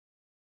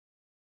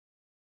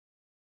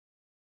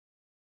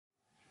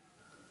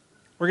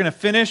We're going to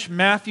finish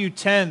Matthew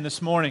 10 this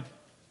morning,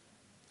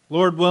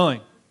 Lord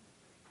willing,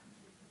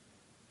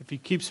 if He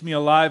keeps me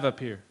alive up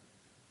here.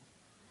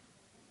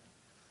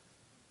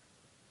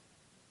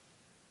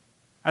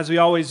 As we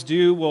always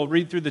do, we'll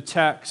read through the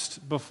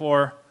text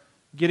before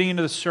getting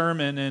into the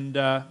sermon and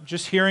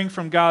just hearing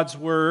from God's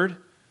Word,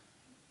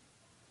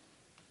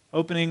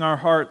 opening our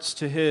hearts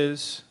to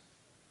His.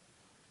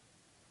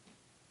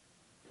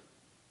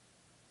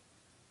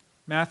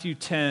 Matthew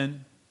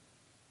 10,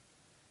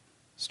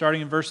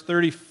 starting in verse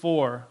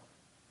 34,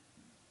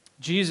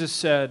 Jesus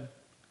said,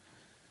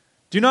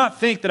 "Do not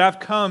think that I've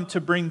come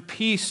to bring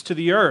peace to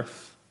the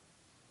earth.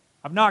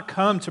 I've not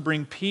come to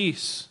bring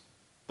peace,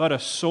 but a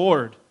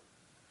sword.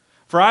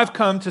 For I've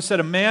come to set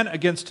a man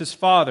against his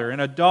father, and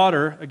a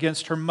daughter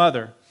against her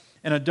mother,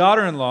 and a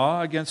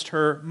daughter-in-law against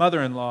her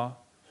mother-in-law.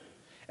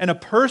 And a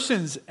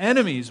person's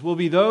enemies will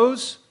be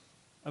those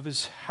of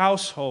his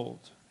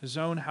household, his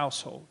own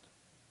household.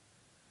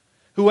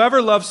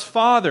 Whoever loves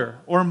father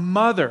or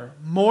mother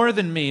more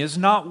than me is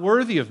not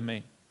worthy of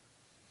me.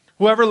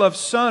 Whoever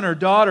loves son or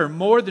daughter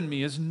more than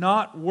me is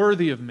not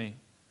worthy of me.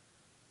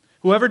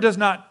 Whoever does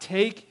not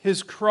take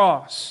his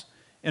cross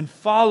and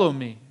follow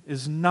me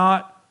is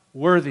not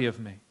worthy of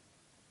me.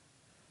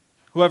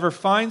 Whoever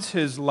finds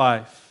his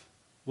life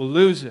will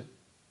lose it.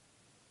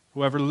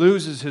 Whoever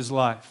loses his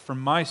life for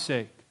my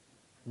sake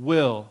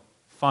will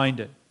find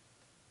it.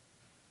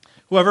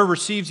 Whoever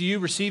receives you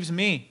receives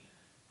me.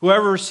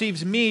 Whoever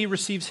receives me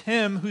receives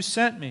him who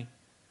sent me.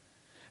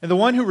 And the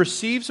one who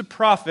receives a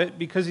prophet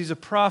because he's a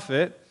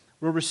prophet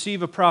will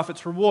receive a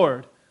prophet's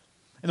reward.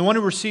 And the one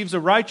who receives a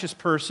righteous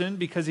person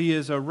because he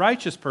is a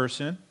righteous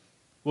person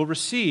will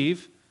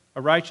receive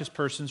a righteous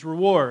person's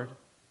reward.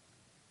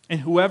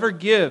 And whoever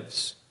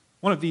gives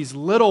one of these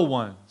little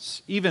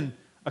ones even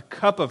a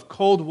cup of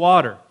cold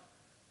water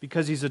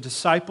because he's a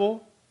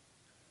disciple,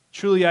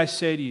 truly I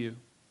say to you,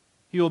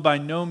 he will by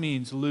no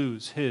means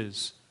lose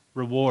his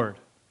reward."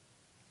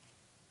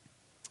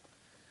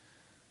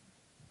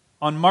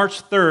 On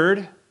March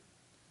 3rd,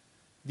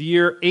 the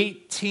year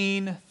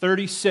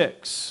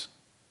 1836,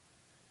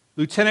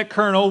 Lieutenant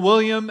Colonel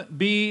William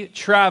B.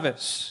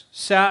 Travis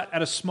sat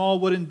at a small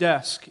wooden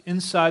desk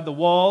inside the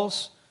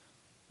walls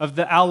of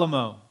the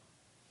Alamo.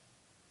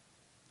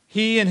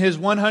 He and his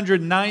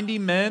 190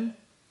 men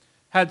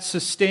had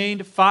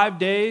sustained 5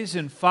 days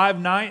and 5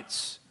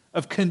 nights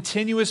of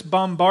continuous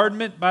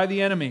bombardment by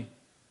the enemy.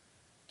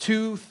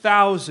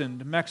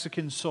 2,000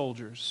 Mexican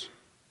soldiers.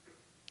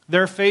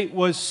 Their fate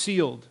was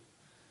sealed.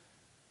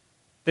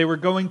 They were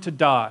going to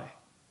die.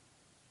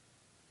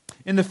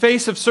 In the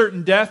face of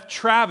certain death,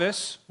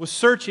 Travis was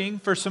searching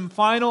for some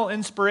final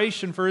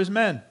inspiration for his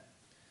men.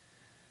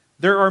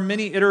 There are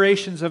many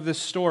iterations of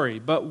this story,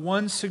 but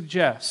one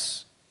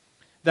suggests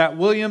that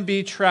William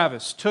B.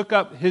 Travis took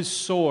up his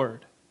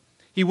sword.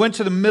 He went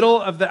to the middle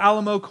of the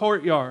Alamo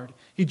courtyard.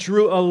 He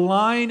drew a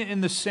line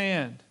in the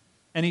sand,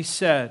 and he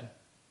said,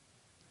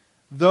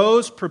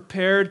 "Those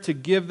prepared to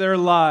give their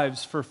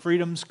lives for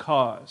freedom's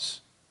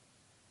cause,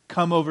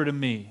 come over to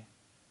me.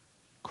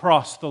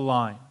 Cross the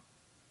line."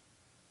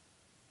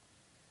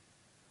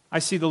 I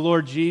see the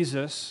Lord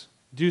Jesus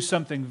do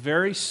something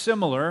very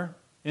similar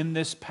in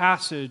this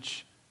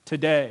passage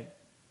today.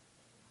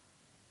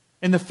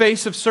 In the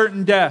face of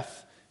certain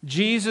death,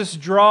 Jesus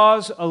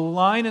draws a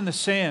line in the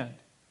sand.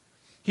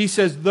 He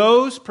says,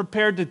 "Those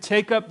prepared to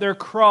take up their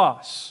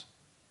cross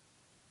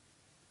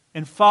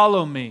and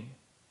follow me,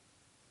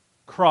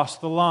 cross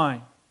the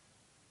line.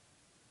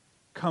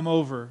 Come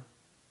over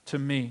to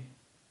me."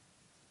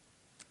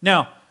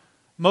 Now,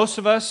 most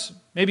of us,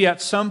 maybe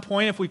at some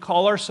point, if we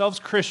call ourselves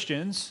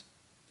Christians,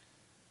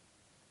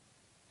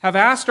 have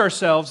asked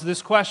ourselves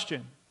this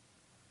question: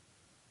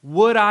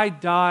 would I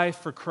die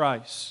for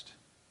Christ?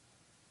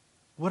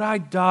 Would I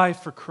die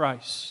for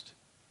Christ?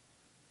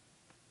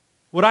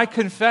 Would I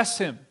confess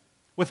Him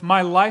with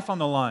my life on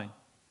the line?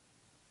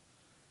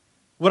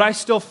 Would I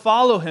still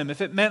follow Him if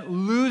it meant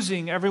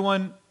losing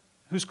everyone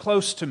who's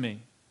close to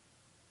me?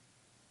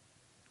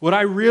 Would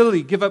I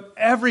really give up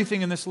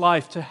everything in this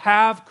life to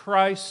have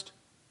Christ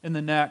in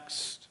the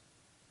next?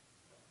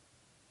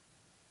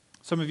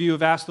 Some of you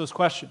have asked those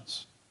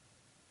questions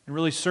and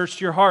really searched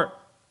your heart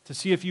to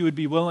see if you would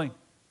be willing.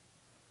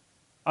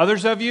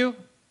 Others of you,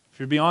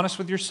 if you'd be honest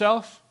with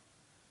yourself,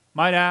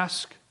 might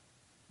ask,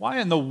 why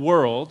in the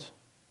world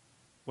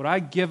would I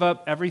give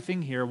up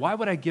everything here? Why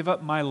would I give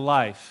up my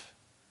life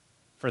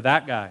for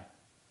that guy?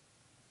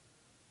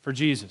 For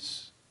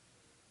Jesus?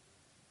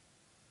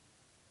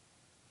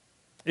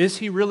 Is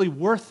He really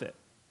worth it,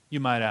 you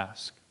might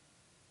ask?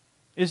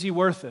 Is He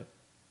worth it?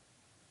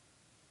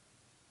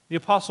 The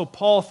Apostle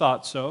Paul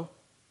thought so.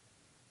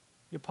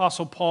 The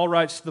Apostle Paul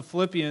writes to the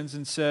Philippians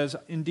and says,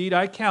 "Indeed,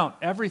 I count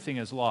everything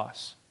as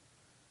loss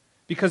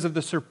because of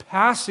the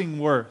surpassing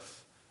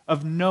worth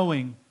of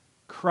knowing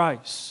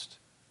Christ."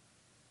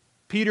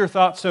 Peter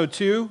thought so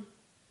too.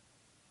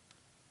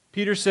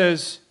 Peter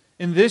says,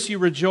 "In this you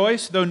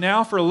rejoice, though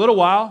now for a little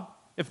while,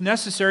 if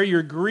necessary,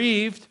 you're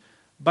grieved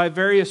by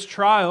various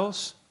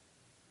trials,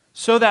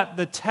 so that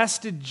the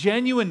tested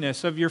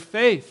genuineness of your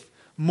faith,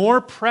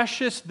 more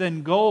precious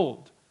than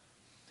gold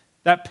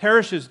that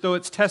perishes though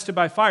it's tested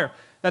by fire,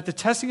 that the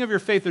testing of your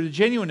faith or the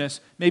genuineness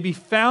may be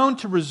found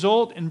to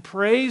result in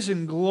praise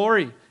and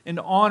glory and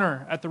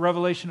honor at the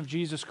revelation of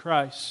Jesus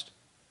Christ.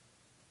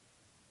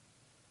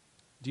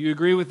 Do you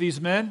agree with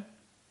these men?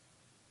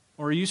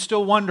 Or are you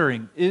still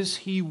wondering, is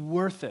he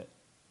worth it?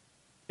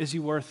 Is he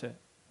worth it?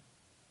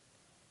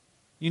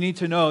 You need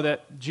to know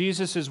that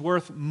Jesus is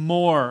worth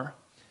more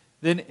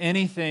than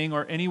anything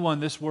or anyone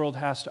this world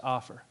has to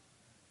offer.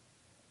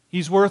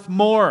 He's worth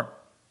more,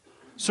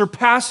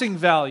 surpassing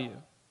value.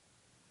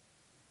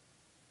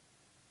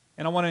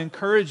 And I want to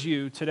encourage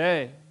you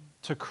today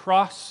to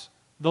cross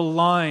the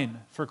line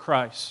for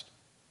Christ.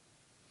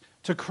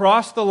 To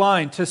cross the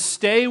line, to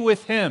stay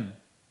with Him,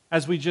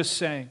 as we just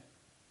sang.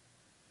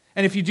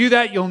 And if you do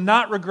that, you'll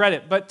not regret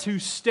it. But to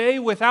stay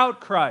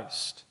without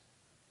Christ,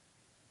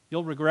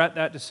 you'll regret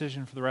that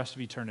decision for the rest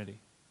of eternity.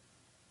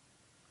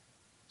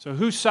 So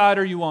whose side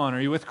are you on? Are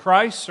you with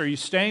Christ? Are you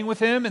staying with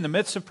Him in the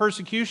midst of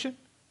persecution?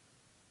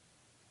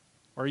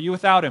 Or are you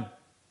without Him,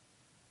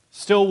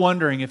 still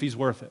wondering if He's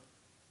worth it?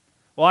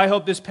 Well, I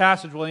hope this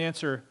passage will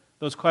answer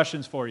those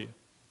questions for you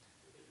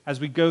as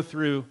we go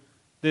through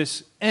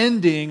this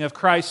ending of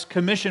Christ's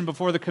commission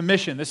before the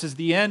commission. This is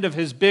the end of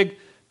His big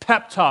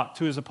pep talk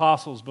to His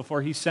apostles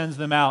before He sends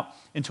them out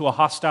into a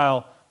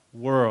hostile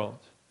world.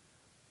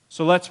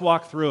 So let's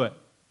walk through it.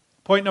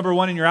 Point number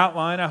 1 in your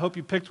outline. I hope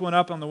you picked one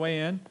up on the way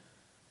in.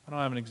 I don't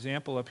have an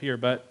example up here,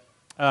 but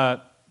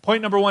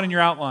point number 1 in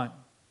your outline.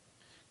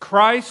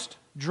 Christ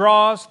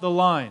draws the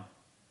line.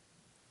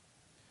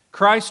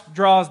 Christ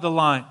draws the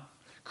line.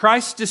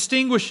 Christ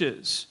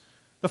distinguishes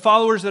the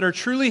followers that are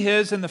truly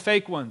His and the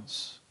fake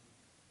ones.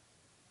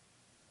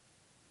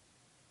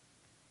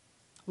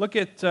 Look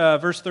at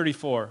verse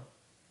 34.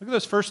 Look at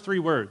those first 3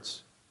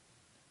 words.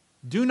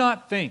 Do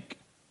not think.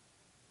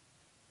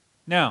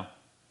 Now,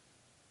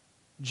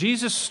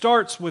 Jesus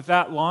starts with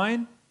that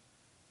line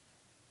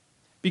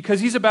because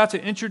He's about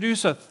to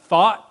introduce a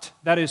thought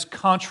that is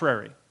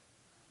contrary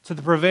to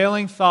the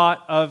prevailing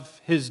thought of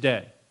His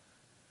day.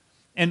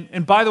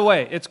 And by the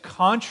way, it's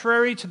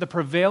contrary to the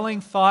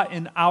prevailing thought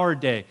in our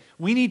day.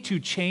 We need to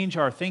change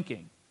our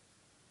thinking.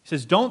 He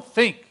says, don't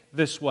think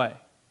this way.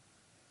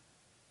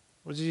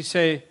 What does He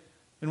say?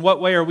 In what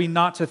way are we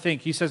not to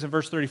think? He says in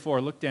verse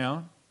 34, look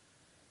down.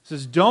 He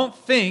says, don't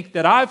think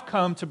that I've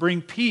come to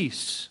bring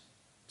peace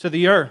to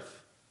the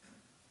earth.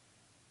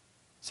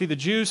 See, the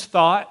Jews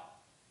thought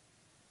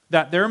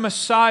that their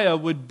Messiah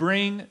would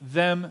bring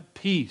them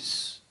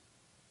peace.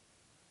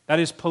 That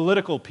is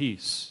political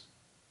peace.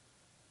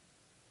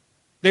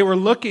 They were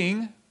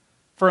looking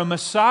for a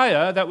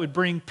Messiah that would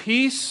bring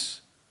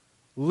peace,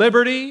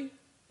 liberty,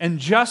 and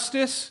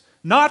justice,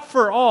 not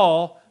for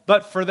all,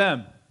 but for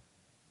them.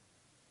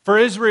 For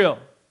Israel.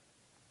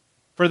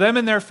 For them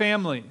and their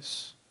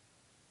families.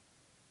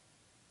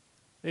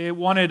 They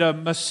wanted a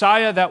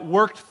Messiah that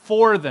worked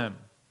for them,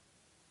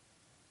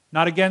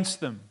 not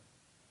against them.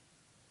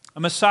 A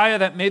Messiah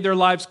that made their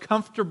lives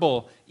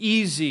comfortable,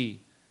 easy,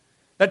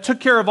 that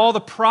took care of all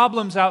the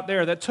problems out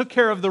there, that took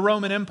care of the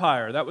Roman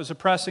Empire that was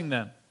oppressing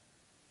them.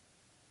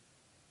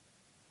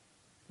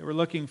 They were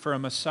looking for a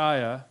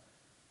Messiah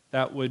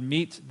that would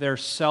meet their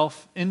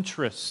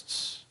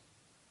self-interests.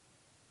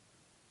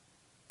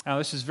 Now,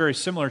 this is very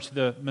similar to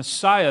the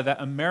Messiah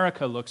that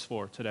America looks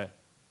for today.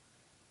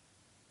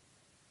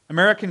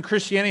 American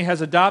Christianity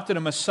has adopted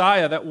a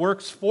Messiah that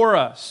works for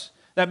us,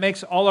 that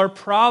makes all our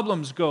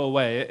problems go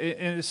away.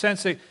 In a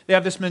sense, they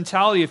have this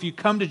mentality, if you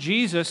come to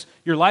Jesus,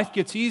 your life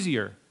gets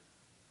easier.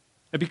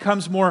 It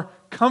becomes more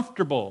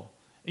comfortable.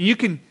 And you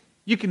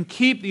can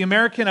keep the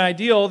American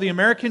ideal, the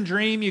American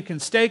dream, you can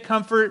stay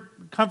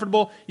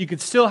comfortable, you can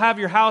still have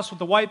your house with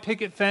the white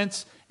picket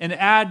fence and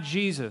add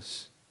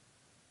Jesus.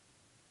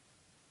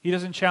 He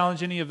doesn't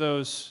challenge any of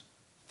those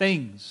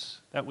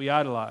things that we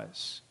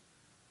idolize.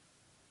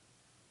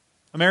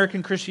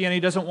 American Christianity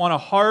doesn't want a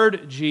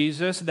hard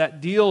Jesus that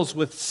deals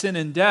with sin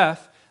and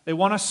death. They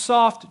want a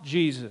soft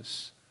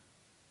Jesus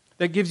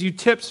that gives you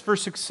tips for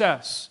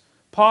success,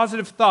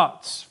 positive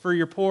thoughts for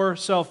your poor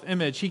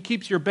self-image. He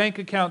keeps your bank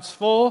accounts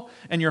full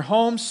and your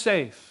home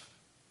safe.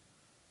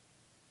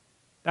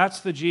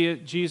 That's the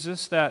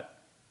Jesus that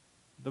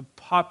the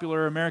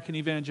popular American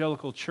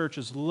evangelical church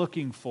is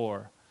looking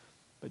for.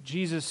 But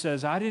Jesus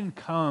says, I didn't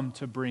come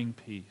to bring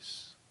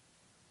peace.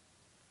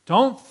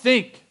 Don't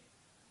think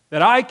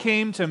that I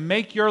came to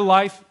make your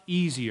life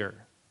easier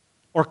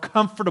or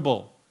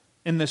comfortable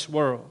in this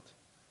world.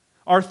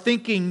 Our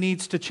thinking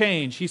needs to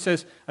change. He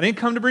says, I didn't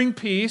come to bring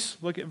peace,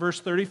 look at verse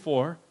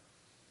 34,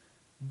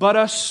 but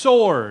a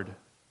sword.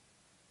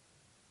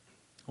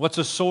 What's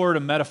a sword a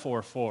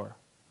metaphor for?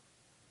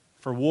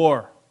 For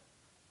war.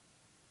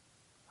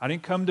 I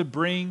didn't come to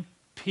bring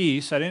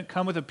peace. I didn't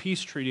come with a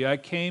peace treaty. I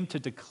came to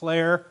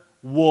declare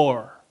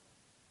war.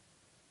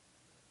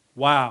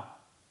 Wow.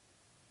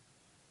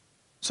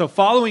 So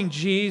following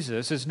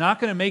Jesus is not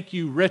going to make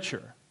you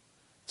richer.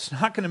 It's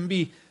not going to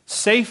be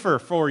safer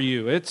for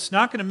you. It's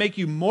not going to make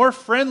you more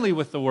friendly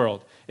with the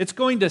world. It's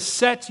going to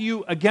set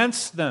you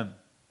against them.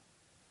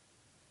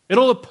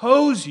 It'll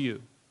oppose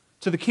you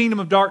to the kingdom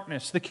of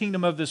darkness, the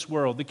kingdom of this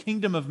world, the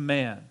kingdom of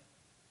man.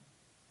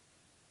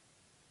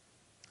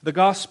 The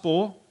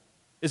gospel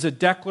is a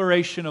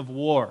declaration of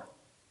war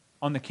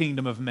on the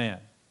kingdom of man.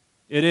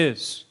 It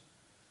is.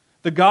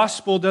 The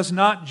gospel does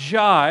not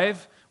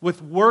jive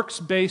with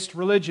works-based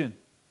religion.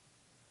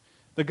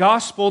 The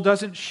gospel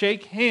doesn't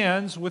shake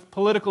hands with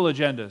political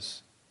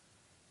agendas.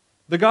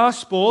 The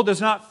gospel does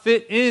not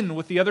fit in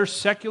with the other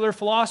secular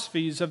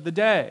philosophies of the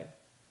day.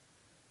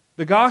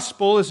 The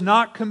gospel is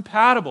not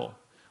compatible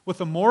with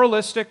a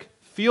moralistic,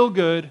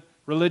 feel-good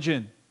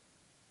religion.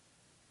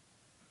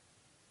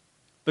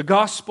 The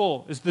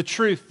gospel is the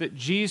truth that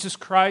Jesus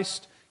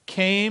Christ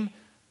came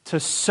to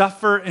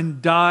suffer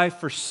and die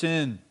for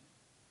sin.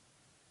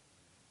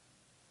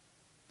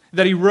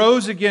 That He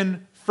rose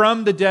again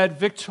from the dead,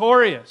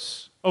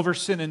 victorious over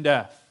sin and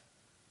death.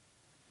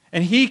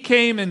 And He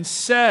came and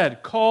said,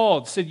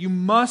 you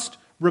must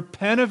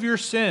repent of your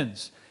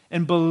sins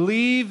and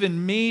believe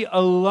in Me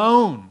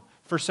alone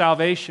for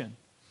salvation.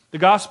 The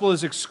gospel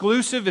is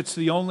exclusive. It's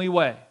the only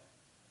way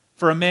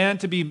for a man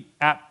to be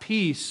at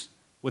peace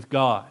with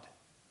God.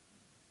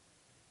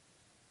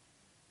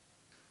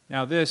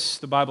 Now this,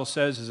 the Bible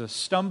says, is a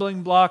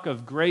stumbling block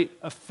of great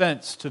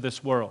offense to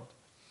this world.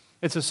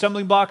 It's a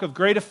stumbling block of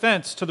great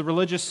offense to the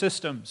religious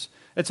systems.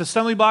 It's a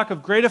stumbling block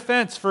of great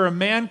offense for a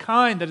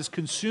mankind that is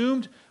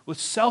consumed with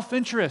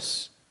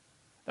self-interests,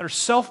 that are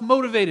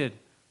self-motivated,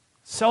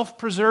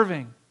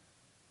 self-preserving.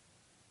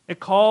 It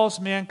calls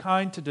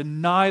mankind to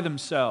deny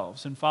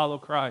themselves and follow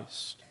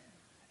Christ.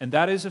 And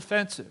that is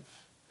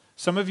offensive.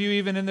 Some of you,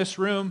 even in this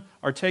room,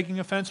 are taking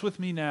offense with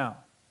me now.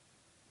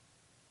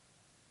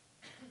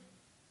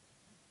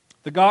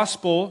 The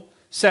gospel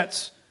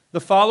sets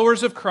the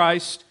followers of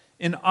Christ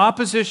in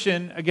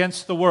opposition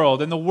against the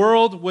world, and the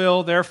world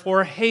will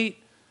therefore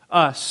hate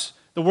us.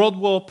 The world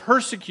will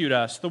persecute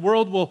us. The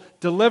world will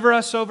deliver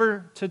us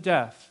over to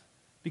death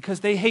because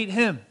they hate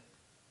Him,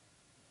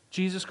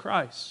 Jesus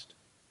Christ.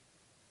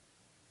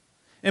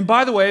 And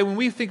by the way, when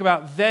we think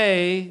about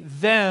they,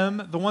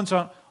 them, the ones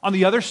on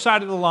the other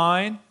side of the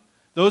line,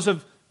 those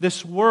of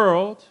this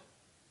world,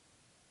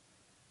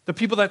 the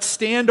people that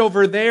stand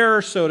over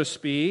there, so to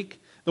speak,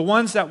 the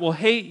ones that will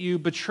hate you,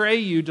 betray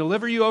you,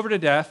 deliver you over to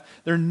death,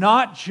 they're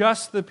not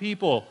just the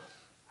people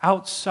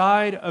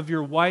outside of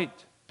your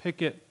white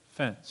picket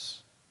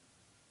fence.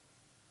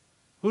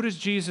 Who does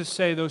Jesus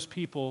say those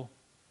people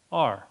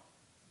are?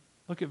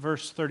 Look at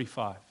verse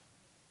 35.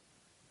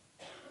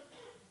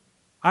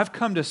 I've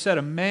come to set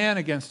a man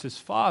against his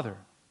father,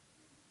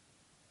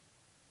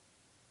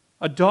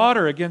 a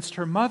daughter against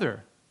her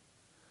mother,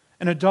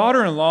 and a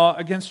daughter-in-law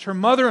against her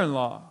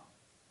mother-in-law.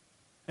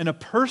 And a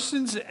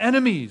person's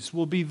enemies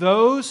will be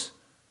those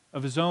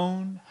of his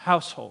own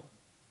household.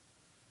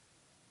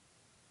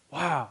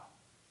 Wow.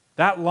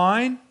 That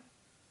line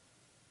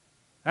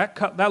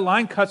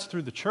cuts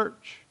through the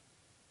church.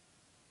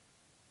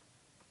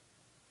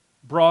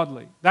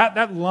 Broadly.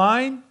 That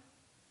line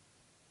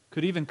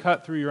could even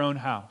cut through your own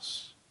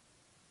house.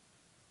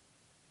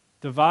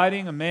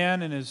 Dividing a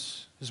man and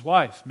his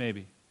wife,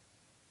 maybe.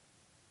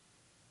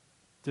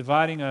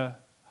 Dividing a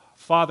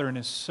father and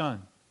his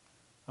son.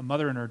 A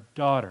mother and her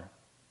daughter.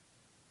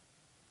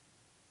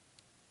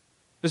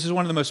 This is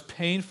one of the most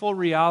painful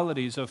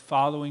realities of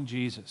following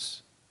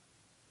Jesus.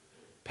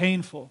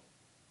 Painful.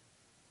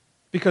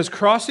 Because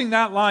crossing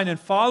that line and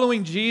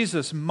following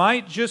Jesus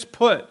might just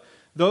put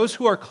those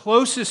who are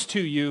closest to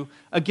you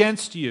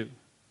against you.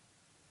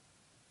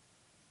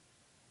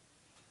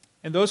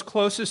 And those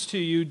closest to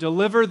you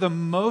deliver the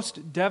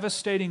most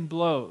devastating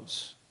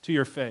blows to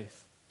your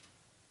faith.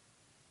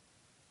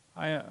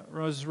 I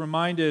was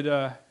reminded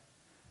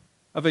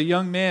of a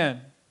young man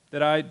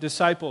that I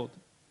discipled.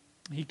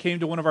 He came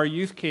to one of our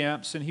youth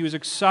camps and he was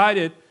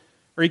excited,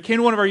 or he came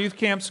to one of our youth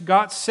camps,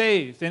 got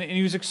saved, and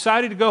he was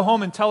excited to go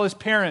home and tell his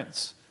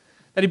parents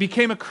that he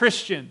became a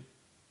Christian,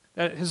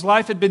 that his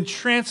life had been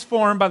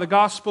transformed by the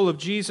gospel of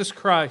Jesus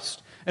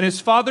Christ. And his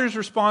father's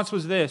response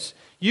was this: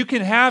 you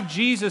can have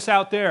Jesus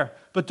out there,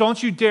 but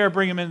don't you dare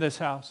bring him into this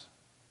house.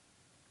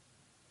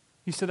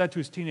 He said that to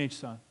his teenage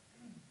son.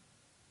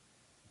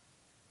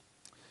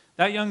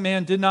 That young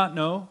man did not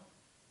know,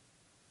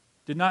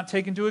 did not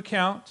take into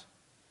account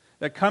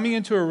that coming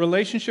into a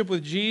relationship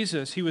with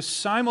Jesus, he was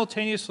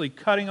simultaneously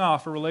cutting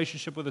off a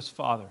relationship with his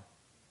father.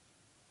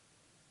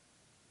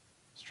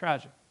 It's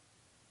tragic.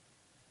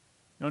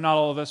 No, not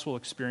all of us will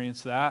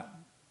experience that.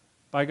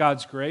 By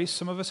God's grace,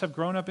 some of us have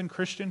grown up in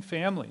Christian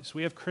families.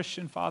 We have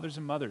Christian fathers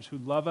and mothers who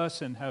love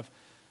us and have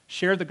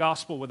shared the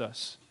gospel with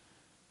us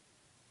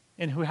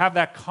and who have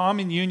that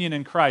common union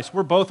in Christ.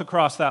 We're both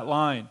across that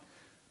line.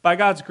 By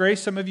God's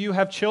grace, some of you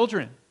have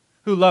children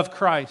who love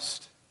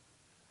Christ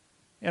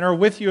and are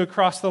with you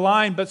across the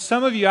line. But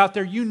some of you out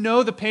there, you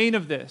know the pain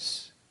of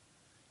this.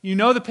 You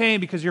know the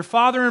pain because your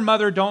father and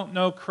mother don't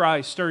know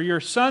Christ, or your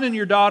son and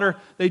your daughter,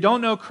 they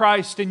don't know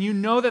Christ, and you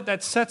know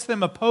that sets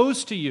them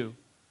opposed to you.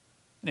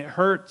 And it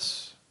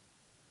hurts.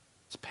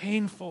 It's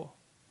painful.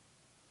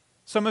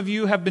 Some of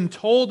you have been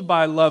told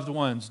by loved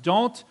ones,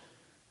 don't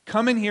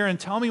Come in here and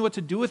tell me what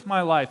to do with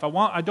my life.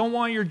 I don't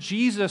want your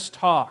Jesus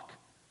talk.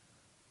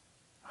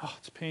 Oh,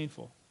 it's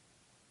painful.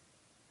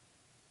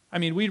 I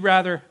mean,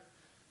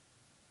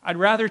 I'd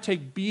rather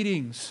take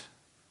beatings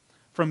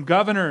from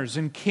governors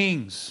and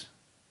kings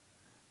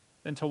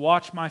than to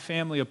watch my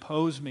family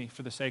oppose me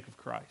for the sake of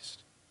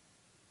Christ.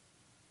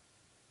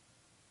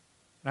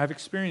 And I've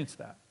experienced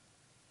that.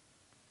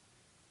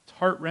 It's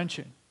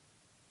heart-wrenching.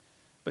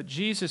 But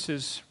Jesus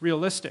is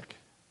realistic.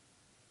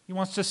 He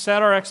wants to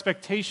set our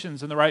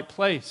expectations in the right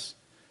place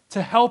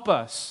to help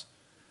us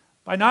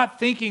by not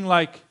thinking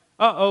like,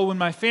 when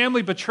my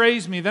family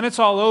betrays me, then it's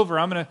all over.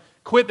 I'm going to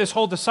quit this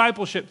whole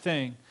discipleship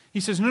thing. He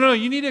says, no,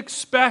 you need to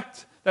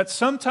expect that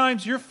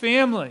sometimes your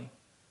family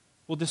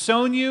will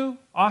disown you,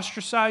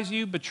 ostracize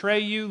you, betray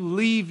you,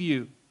 leave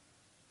you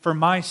for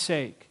my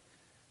sake.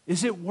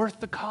 Is it worth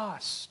the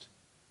cost?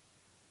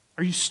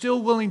 Are you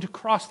still willing to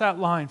cross that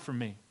line for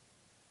me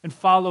and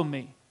follow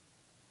me?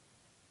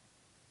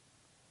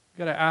 You've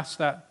got to ask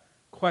that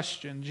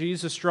question.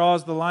 Jesus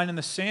draws the line in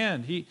the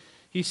sand.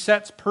 He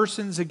sets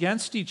persons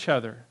against each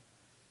other,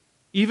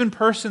 even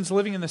persons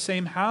living in the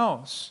same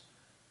house.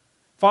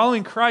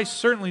 Following Christ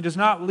certainly does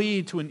not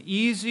lead to an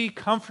easy,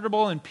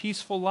 comfortable, and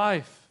peaceful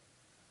life.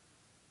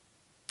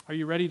 Are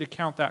you ready to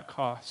count that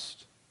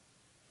cost?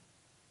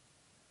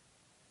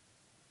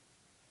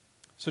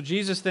 So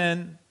Jesus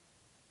then,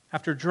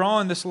 after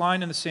drawing this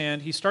line in the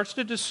sand, he starts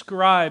to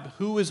describe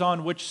who is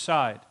on which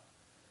side.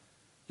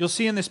 You'll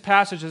see in this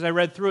passage, as I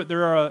read through it,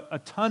 there are a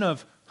ton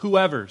of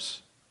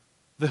whoever's.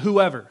 The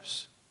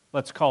whoever's,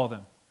 let's call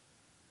them.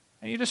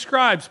 And he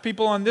describes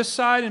people on this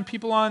side and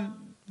people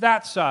on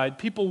that side,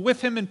 people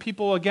with him and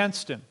people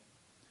against him.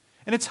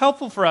 And it's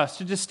helpful for us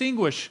to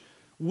distinguish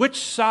which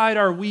side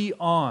are we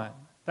on.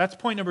 That's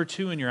point number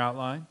 2 in your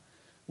outline.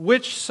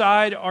 Which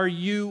side are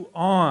you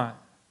on?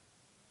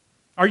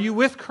 Are you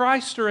with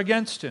Christ or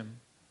against him?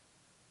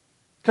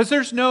 Because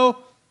there's no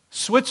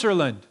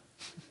Switzerland.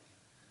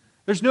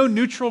 There's no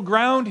neutral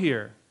ground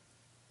here.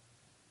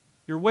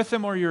 You're with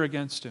him or you're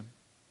against him.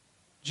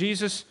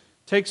 Jesus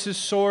takes his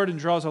sword and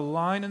draws a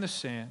line in the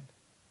sand.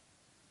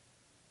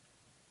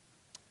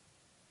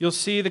 You'll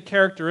see the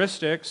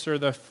characteristics or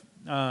the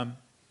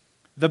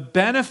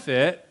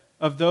benefit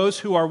of those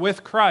who are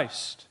with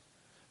Christ.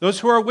 Those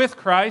who are with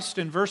Christ,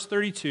 in verse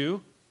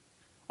 32,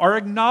 are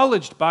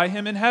acknowledged by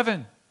him in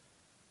heaven.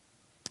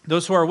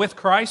 Those who are with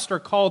Christ are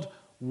called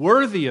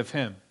worthy of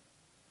him,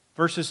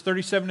 verses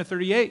 37 to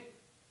 38.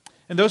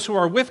 And those who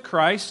are with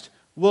Christ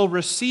will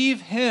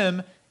receive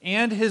him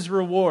and his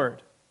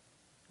reward,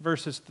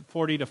 verses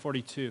 40 to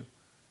 42.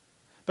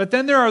 But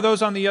then there are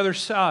those on the other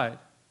side.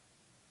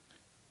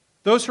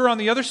 Those who are on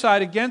the other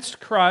side against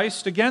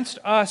Christ, against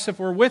us if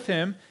we're with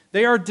him,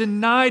 they are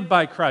denied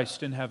by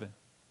Christ in heaven.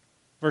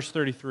 Verse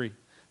 33.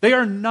 They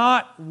are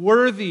not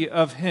worthy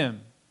of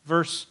him.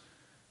 Verses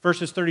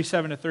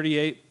 37 to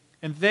 38.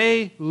 And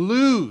they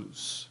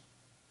lose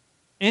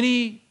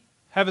any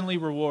heavenly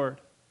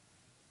reward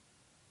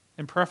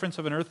in preference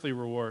of an earthly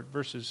reward.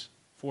 Verses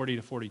 40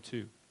 to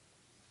 42.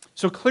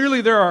 So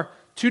clearly there are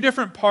two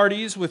different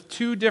parties with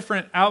two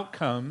different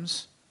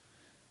outcomes.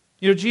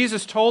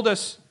 Jesus told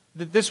us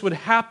that this would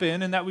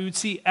happen and that we would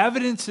see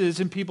evidences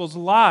in people's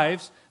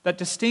lives that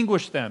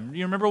distinguish them.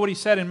 You remember what he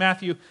said in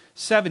Matthew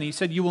 7? He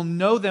said, you will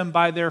know them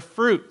by their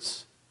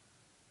fruits.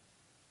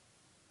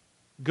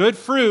 Good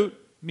fruit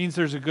means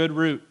there's a good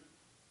root.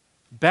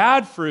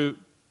 Bad fruit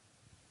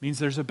means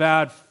there's a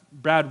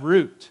bad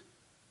root.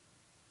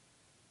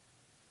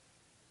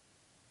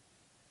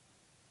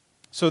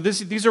 So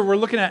we're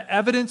looking at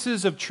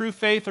evidences of true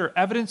faith or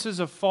evidences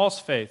of false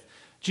faith.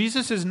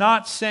 Jesus is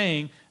not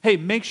saying, hey,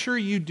 make sure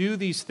you do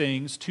these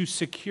things to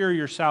secure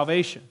your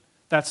salvation.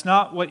 That's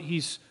not what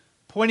he's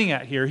pointing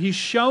at here. He's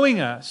showing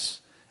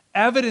us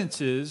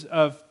evidences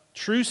of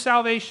true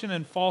salvation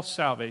and false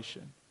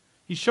salvation.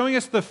 He's showing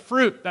us the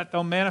fruit that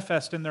they'll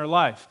manifest in their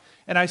life.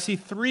 And I see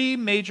 3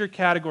 major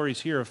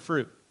categories here of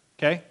fruit.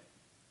 Okay?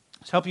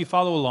 To help you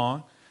follow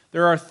along,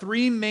 there are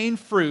 3 main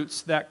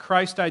fruits that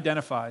Christ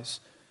identifies: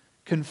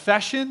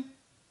 confession,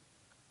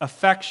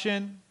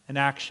 affection, and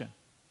action.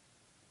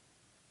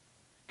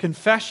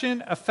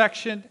 Confession,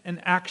 affection, and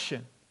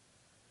action.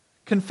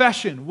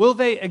 Confession, will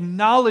they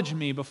acknowledge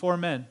me before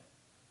men?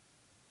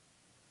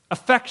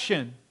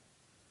 Affection,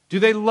 do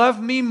they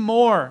love me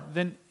more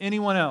than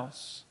anyone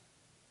else?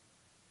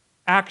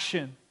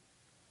 Action,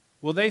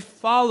 will they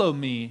follow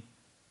me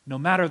no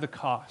matter the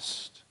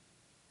cost?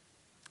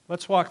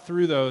 Let's walk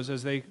through those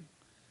as they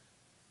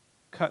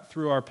cut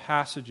through our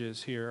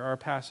passages here, our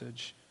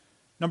passage.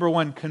 Number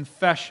 1,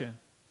 confession.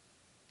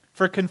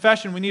 For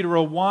confession, we need to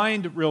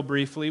rewind real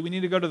briefly. We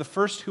need to go to the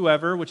first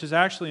whoever, which is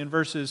actually in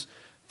verses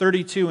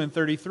 32 and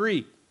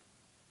 33.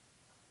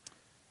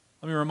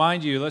 Let me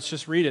remind you, let's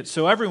just read it.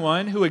 So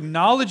everyone who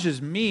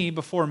acknowledges me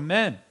before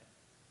men,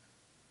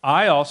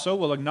 I also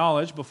will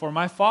acknowledge before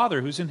my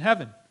Father who's in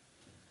heaven.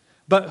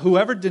 But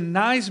whoever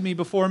denies me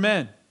before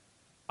men,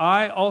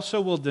 I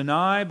also will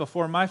deny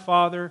before my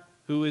Father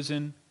who is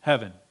in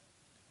heaven.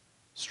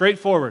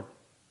 Straightforward,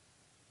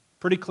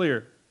 pretty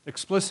clear,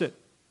 explicit.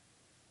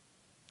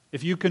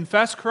 If you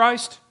confess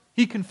Christ,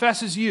 He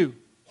confesses you.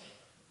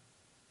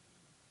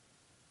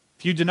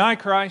 If you deny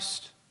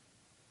Christ,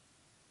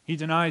 He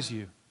denies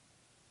you.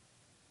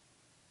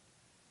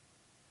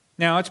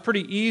 Now, it's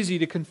pretty easy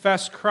to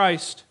confess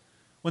Christ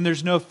when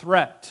there's no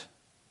threat.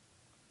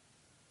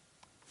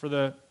 For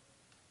the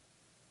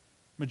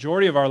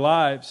majority of our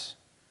lives,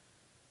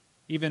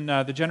 even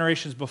the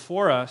generations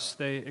before us,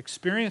 they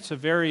experience a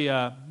very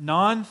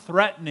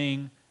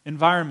non-threatening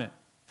environment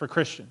for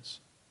Christians.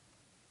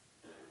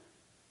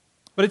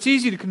 But it's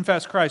easy to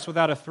confess Christ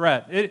without a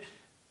threat.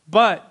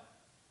 But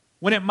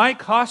when it might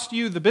cost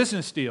you the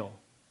business deal,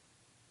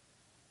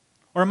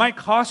 or it might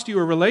cost you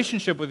a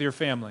relationship with your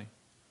family,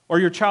 or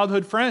your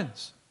childhood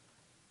friends,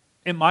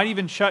 it might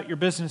even shut your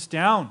business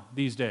down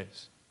these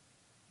days.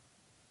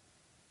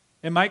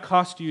 It might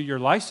cost you your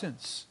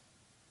license,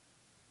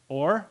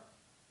 or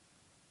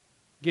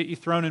get you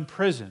thrown in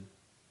prison.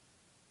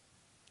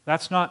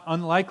 That's not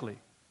unlikely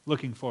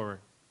looking forward.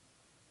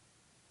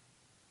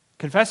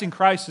 Confessing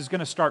Christ is going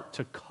to start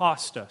to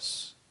cost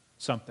us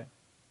something.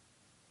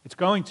 It's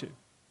going to.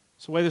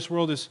 It's the way this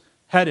world is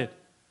headed.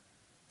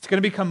 It's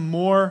going to become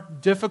more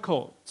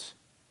difficult.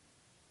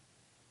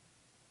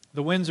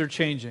 The winds are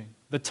changing.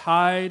 The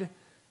tide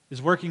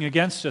is working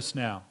against us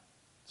now.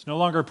 It's no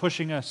longer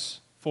pushing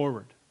us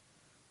forward.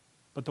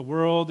 But the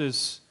world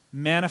is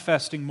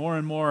manifesting more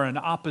and more in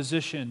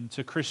opposition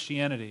to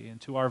Christianity and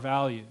to our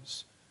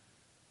values.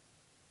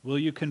 Will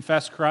you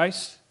confess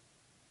Christ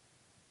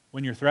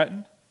when you're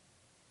threatened?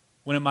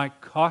 When it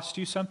might cost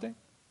you something?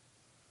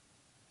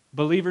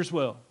 Believers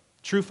will.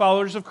 True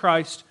followers of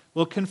Christ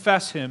will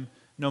confess Him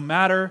no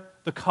matter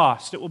the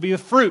cost. It will be the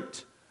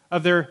fruit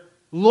of their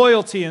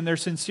loyalty and their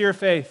sincere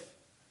faith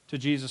to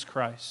Jesus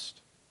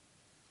Christ.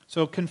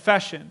 So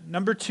confession.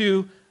 Number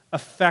 2,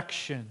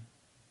 affection.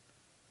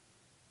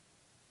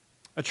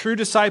 A true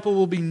disciple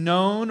will be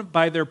known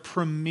by their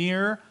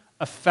premier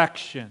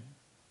affection.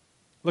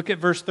 Look at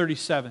verse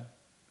 37.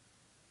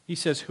 He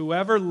says,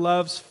 "Whoever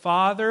loves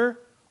father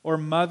or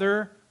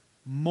mother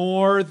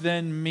more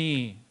than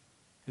me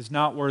is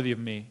not worthy of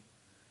me.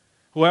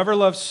 Whoever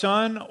loves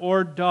son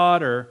or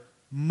daughter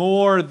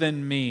more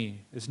than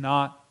me is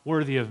not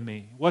worthy of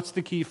me." What's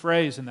the key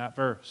phrase in that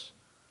verse?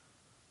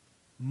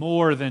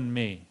 More than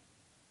me.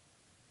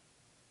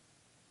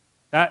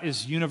 That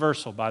is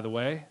universal, by the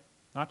way.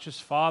 Not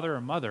just father or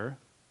mother,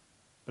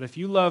 but if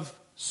you love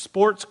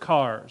sports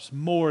cars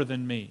more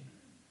than me,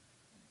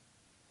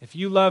 if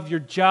you love your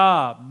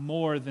job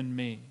more than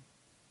me,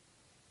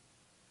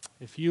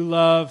 if you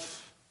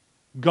love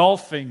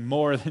golfing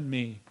more than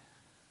me,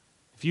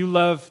 if you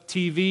love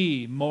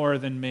TV more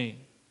than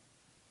me,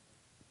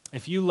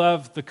 if you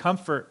love the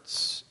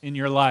comforts in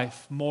your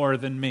life more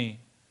than me.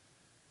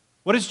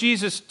 What is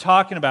Jesus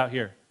talking about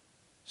here?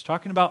 He's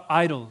talking about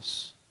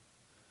idols.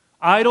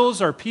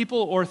 Idols are people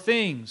or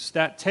things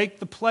that take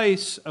the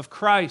place of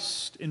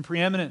Christ in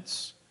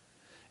preeminence.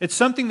 It's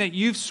something that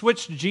you've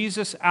switched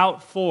Jesus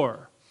out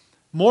for.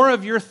 More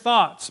of your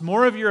thoughts,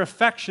 more of your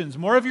affections,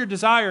 more of your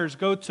desires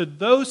go to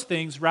those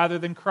things rather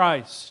than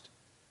Christ.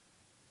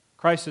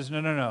 Christ says,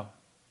 no.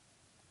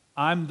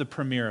 I'm the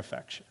premier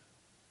affection.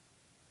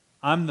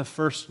 I'm the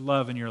first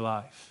love in your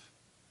life.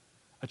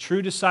 A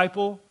true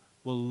disciple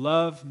will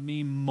love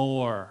me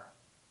more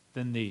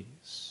than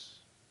these.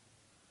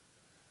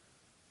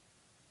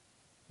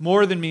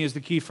 More than me is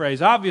the key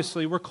phrase.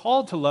 Obviously, we're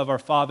called to love our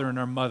father and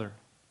our mother.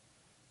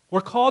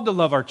 We're called to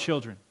love our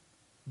children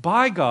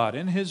by God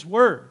in His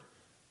Word.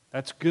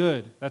 That's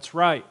good. That's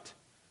right.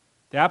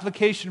 The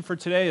application for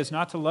today is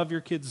not to love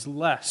your kids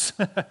less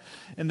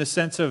in the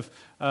sense of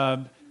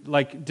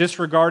like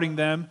disregarding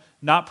them,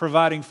 not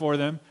providing for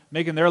them,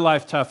 making their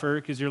life tougher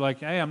because you're like,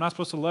 hey, I'm not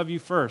supposed to love you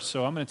first,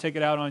 so I'm going to take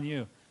it out on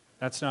you.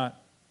 That's not.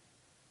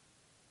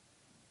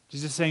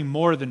 Jesus is saying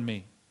more than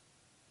me.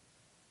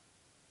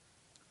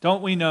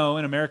 Don't we know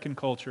in American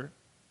culture,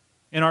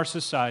 in our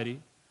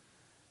society,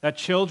 that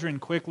children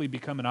quickly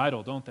become an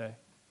idol, don't they?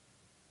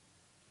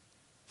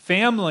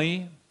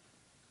 Family,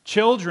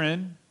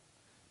 children,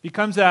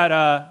 becomes that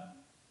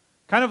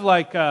kind of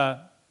like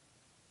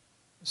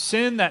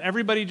sin that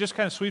everybody just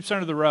kind of sweeps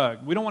under the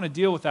rug. We don't want to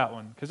deal with that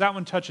one because that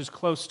one touches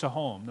close to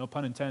home, no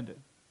pun intended.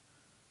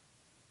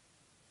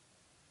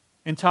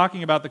 In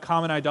talking about the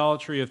common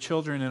idolatry of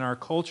children in our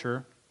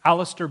culture,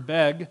 Alistair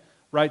Begg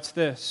writes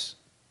this.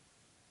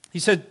 He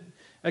said,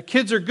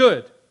 kids are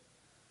good,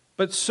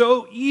 but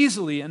so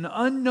easily and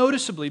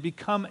unnoticeably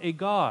become a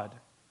god.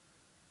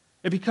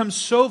 It becomes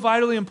so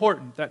vitally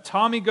important that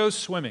Tommy goes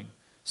swimming,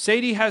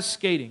 Sadie has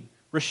skating,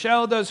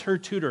 Rochelle does her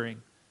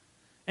tutoring,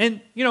 and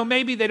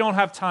maybe they don't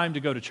have time to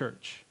go to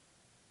church.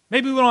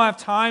 Maybe we don't have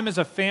time as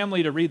a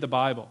family to read the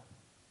Bible.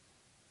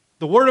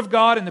 The Word of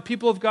God and the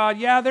people of God,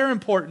 yeah, they're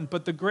important,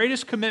 but the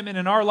greatest commitment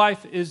in our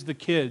life is the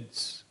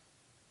kids.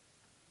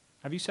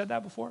 Have you said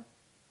that before?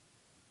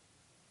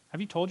 Have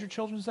you told your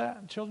children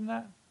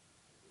that?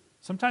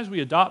 Sometimes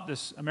we adopt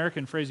this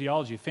American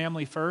phraseology,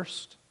 family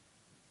first,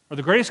 or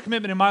the greatest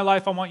commitment in my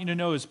life I want you to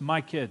know is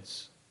my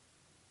kids.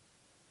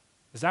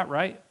 Is that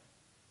right?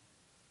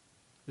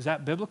 Is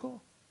that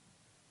biblical?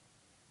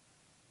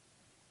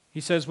 He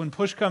says, when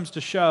push comes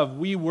to shove,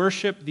 we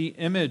worship the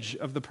image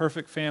of the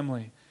perfect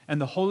family, and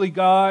the holy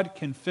God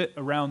can fit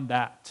around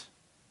that.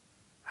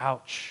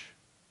 Ouch.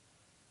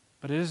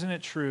 But isn't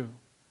it true?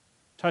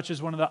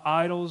 Touches one of the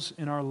idols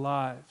in our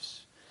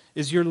lives.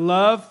 Is your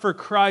love for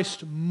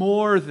Christ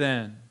more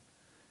than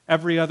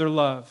every other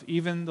love,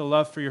 even the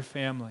love for your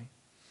family?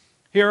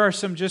 Here are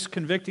some just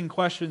convicting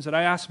questions that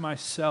I ask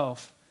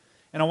myself,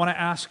 and I want to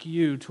ask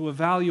you to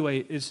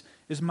evaluate. Is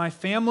my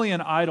family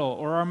an idol,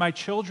 or are my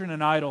children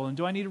an idol? And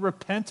do I need to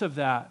repent of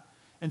that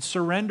and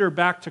surrender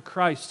back to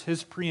Christ,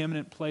 His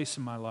preeminent place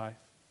in my life?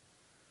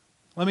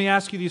 Let me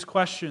ask you these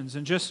questions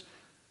and just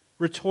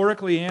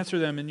rhetorically answer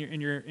them in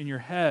your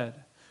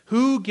head.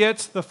 Who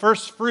gets the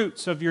first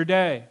fruits of your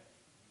day?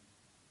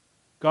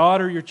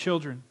 God or your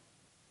children?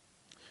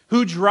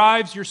 Who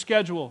drives your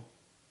schedule?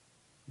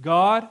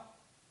 God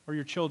or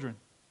your children?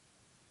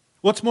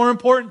 What's more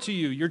important to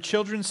you, your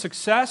children's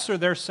success or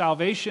their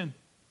salvation?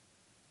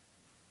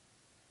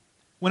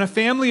 When a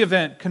family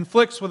event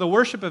conflicts with a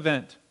worship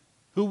event,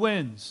 who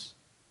wins?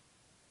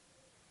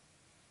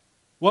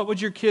 What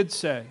would your kids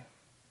say?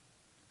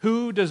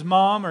 Who does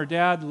mom or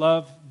dad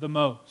love the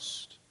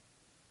most?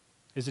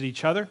 Is it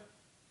each other?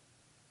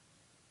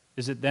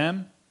 Is it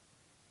them?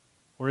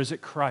 Or is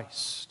it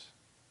Christ?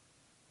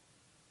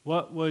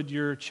 What would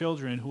your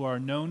children, who are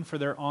known for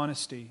their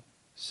honesty,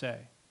 say?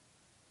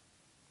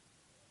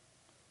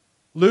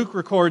 Luke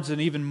records an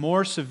even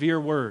more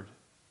severe word.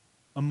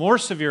 A more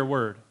severe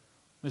word.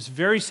 This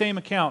very same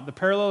account, the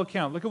parallel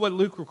account. Look at what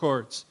Luke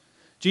records.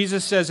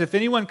 Jesus says, if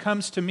anyone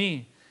comes to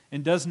me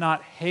and does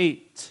not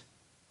hate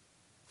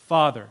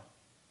father,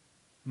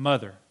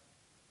 mother,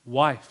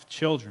 wife,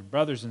 children,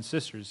 brothers and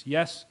sisters,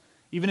 yes,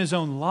 even his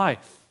own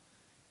life,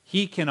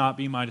 he cannot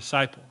be my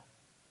disciple.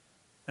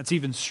 That's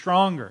even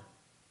stronger.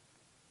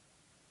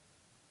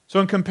 So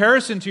in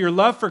comparison to your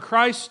love for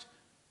Christ,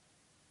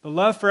 the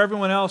love for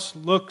everyone else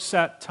looks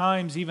at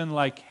times even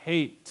like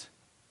hate.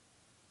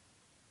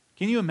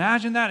 Can you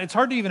imagine that? It's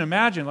hard to even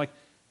imagine. Like,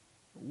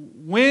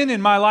 when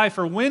in my life,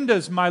 or when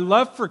does my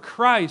love for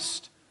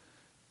Christ,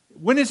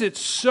 when is it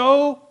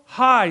so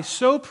high,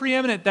 so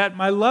preeminent that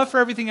my love for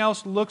everything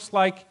else looks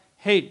like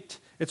hate?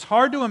 It's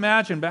hard to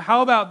imagine, but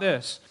how about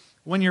this?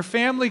 When your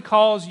family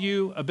calls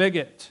you a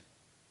bigot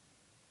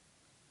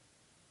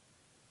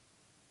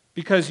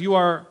because you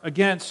are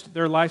against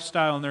their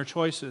lifestyle and their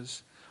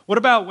choices. What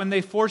about when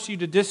they force you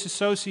to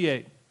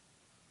disassociate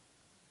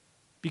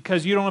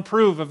because you don't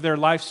approve of their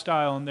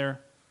lifestyle and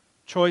their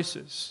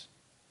choices?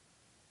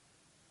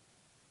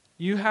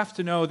 You have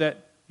to know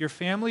that your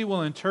family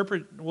will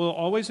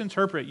always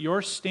interpret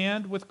your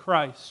stand with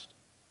Christ,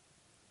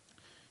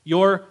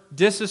 your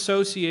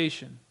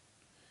disassociation,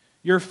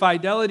 your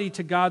fidelity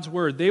to God's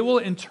word. They will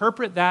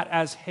interpret that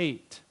as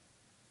hate.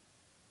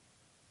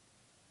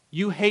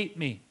 You hate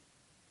me.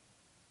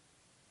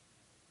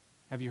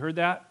 Have you heard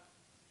that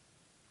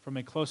from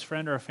a close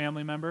friend or a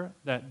family member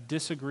that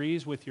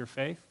disagrees with your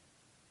faith?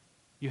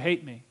 You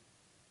hate me.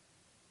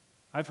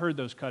 I've heard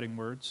those cutting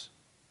words.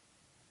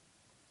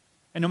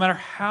 And no matter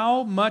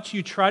how much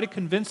you try to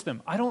convince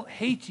them, I don't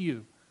hate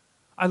you.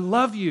 I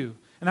love you.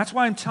 And that's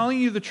why I'm telling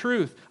you the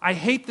truth. I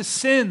hate the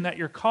sin that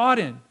you're caught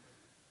in.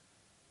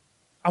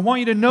 I want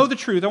you to know the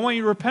truth. I want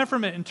you to repent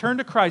from it and turn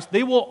to Christ.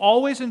 They will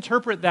always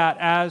interpret that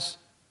as,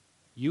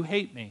 you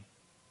hate me.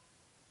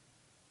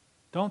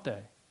 Don't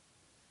they?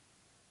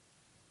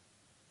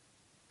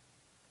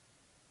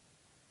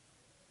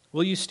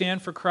 Will you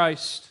stand for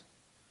Christ?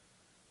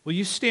 Will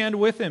you stand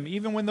with Him,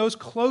 even when those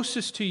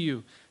closest to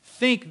you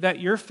think that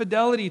your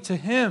fidelity to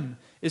Him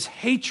is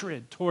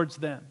hatred towards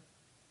them?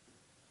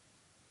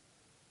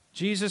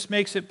 Jesus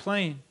makes it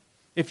plain.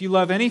 If you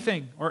love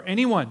anything or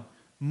anyone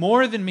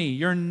more than me,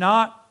 you're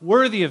not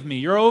worthy of me.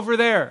 You're over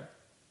there.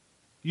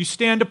 You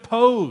stand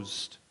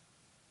opposed.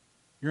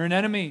 You're an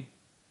enemy.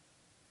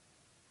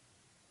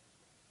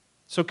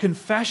 So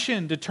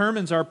confession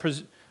determines our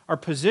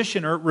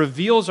position, or it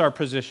reveals our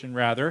position,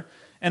 rather.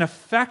 And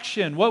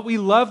affection, what we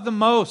love the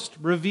most,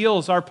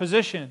 reveals our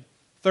position.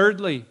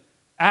 Thirdly,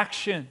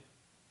 action.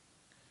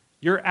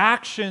 Your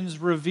actions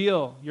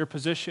reveal your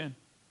position.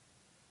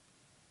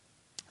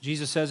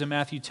 Jesus says in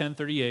Matthew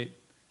 10:38, He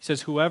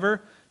says,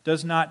 whoever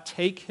does not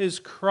take his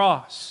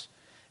cross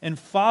and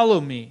follow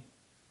me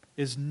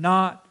is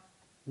not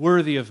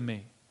worthy of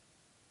me.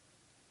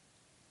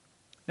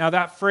 Now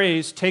that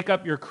phrase, take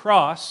up your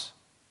cross,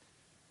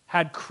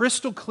 had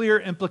crystal clear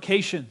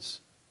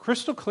implications.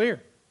 Crystal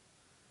clear.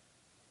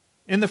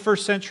 In the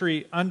first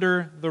century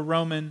under the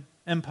Roman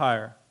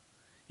Empire.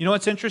 You know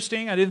what's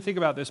interesting? I didn't think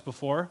about this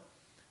before.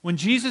 When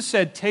Jesus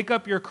said, take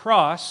up your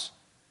cross,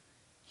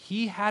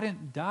 He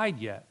hadn't died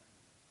yet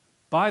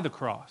by the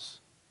cross.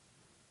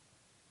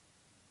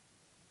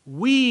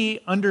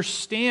 We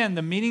understand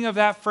the meaning of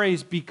that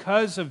phrase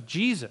because of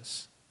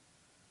Jesus.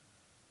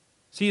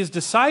 See, His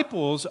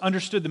disciples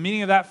understood the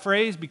meaning of that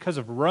phrase because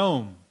of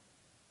Rome.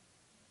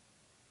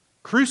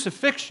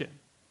 Crucifixion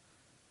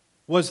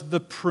was the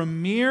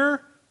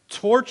premier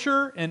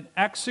torture and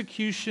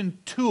execution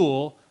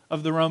tool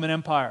of the Roman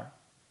Empire.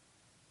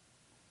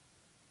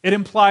 It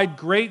implied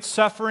great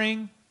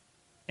suffering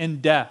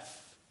and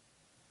death.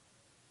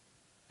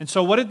 And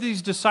so what did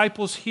these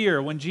disciples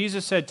hear when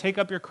Jesus said, take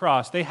up your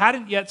cross? They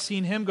hadn't yet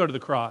seen him go to the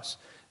cross.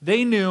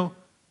 They knew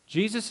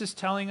Jesus is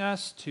telling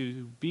us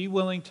to be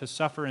willing to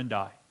suffer and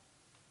die.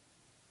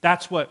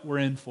 That's what we're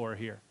in for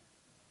here.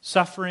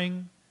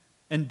 Suffering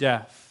and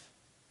death.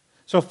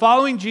 So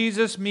following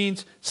Jesus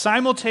means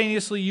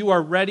simultaneously you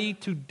are ready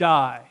to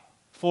die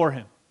for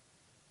him.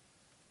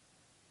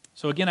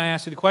 So again, I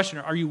ask you the question,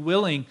 are you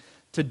willing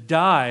to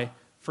die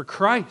for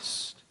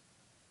Christ?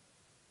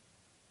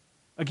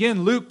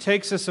 Again, Luke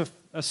takes us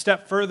a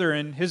step further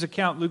in his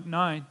account, Luke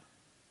 9.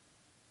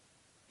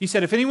 He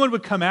said, if anyone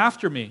would come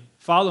after me,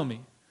 follow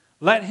me,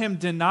 let him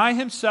deny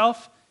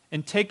himself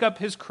and take up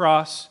his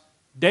cross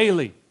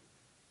daily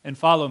and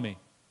follow me.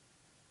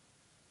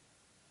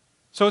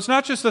 So it's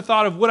not just the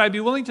thought of, would I be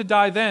willing to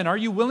die then? Are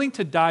you willing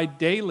to die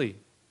daily?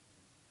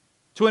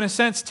 To, in a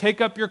sense, take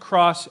up your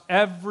cross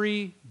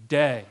every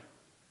day,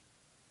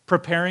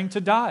 preparing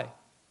to die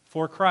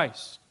for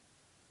Christ.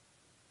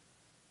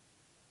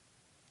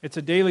 It's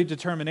a daily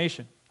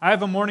determination. I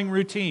have a morning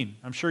routine.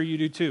 I'm sure you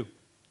do too.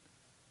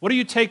 What do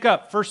you take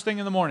up first thing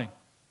in the morning?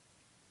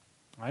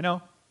 I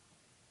know.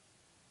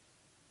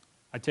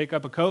 I take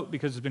up a coat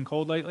because it's been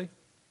cold lately,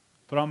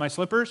 put on my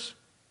slippers,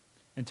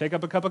 and take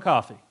up a cup of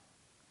coffee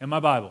and my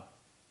Bible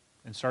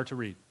and start to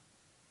read.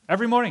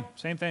 Every morning,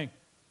 same thing.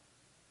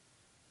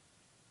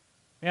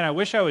 Man, I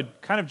wish I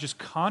would kind of just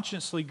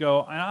consciously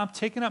go, I'm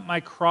taking up my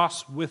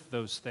cross with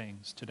those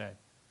things today.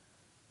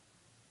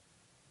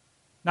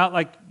 Not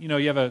like, you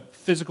have a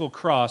physical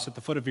cross at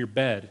the foot of your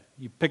bed.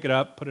 You pick it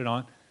up, put it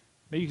on.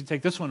 Maybe you can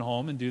take this one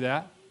home and do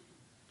that.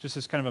 Just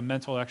as kind of a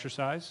mental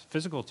exercise.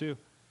 Physical too.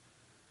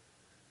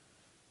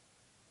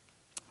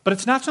 But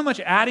it's not so much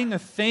adding a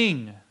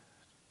thing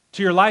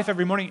to your life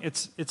every morning.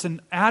 It's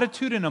an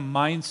attitude and a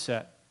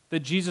mindset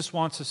that Jesus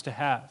wants us to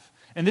have.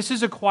 And this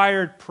is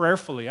acquired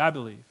prayerfully, I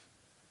believe.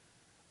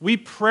 We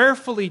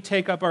prayerfully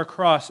take up our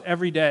cross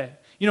every day.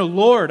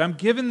 Lord, I'm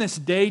giving this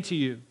day to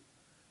you.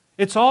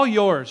 It's all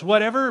yours.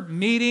 Whatever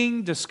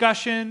meeting,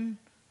 discussion,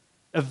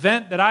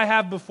 event that I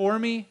have before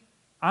me,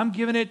 I'm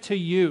giving it to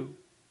you.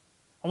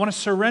 I want to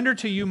surrender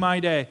to you my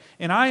day.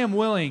 And I am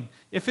willing,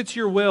 if it's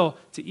your will,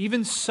 to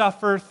even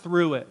suffer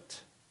through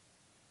it.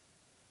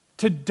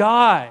 To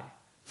die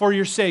for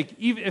your sake,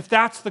 even if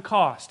that's the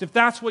cost, if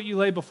that's what you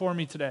lay before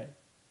me today.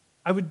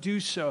 I would do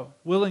so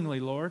willingly,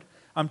 Lord.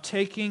 I'm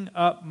taking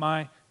up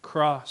my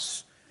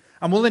cross.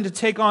 I'm willing to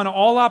take on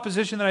all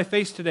opposition that I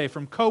face today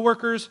from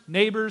coworkers,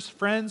 neighbors,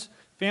 friends,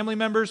 family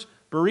members,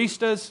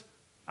 baristas.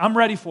 I'm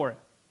ready for it.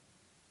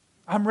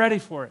 I'm ready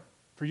for it.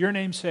 For your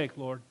name's sake,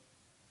 Lord.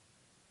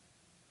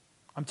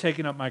 I'm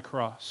taking up my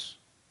cross.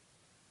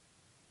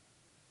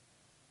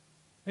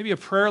 Maybe a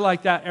prayer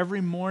like that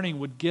every morning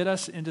would get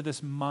us into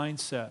this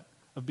mindset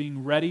of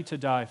being ready to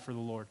die for the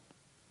Lord.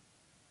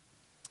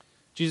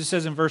 Jesus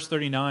says in verse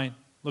 39,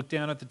 look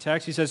down at the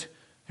text, he says,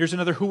 here's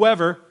another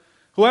whoever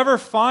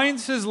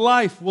finds his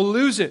life will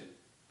lose it.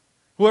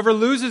 Whoever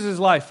loses his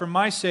life for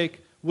my sake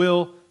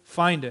will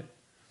find it.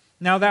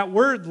 Now that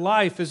word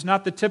life is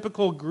not the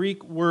typical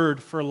Greek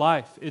word for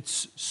life.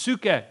 It's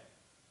psyche.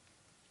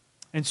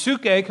 And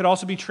psyche could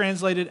also be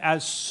translated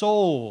as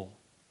soul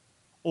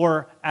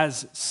or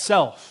as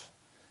self.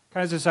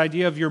 Kind of this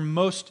idea of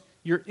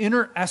your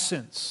inner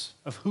essence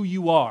of who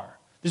you are.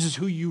 This is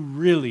who you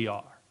really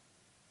are.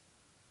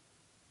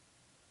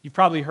 You've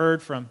probably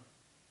heard from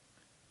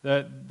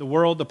the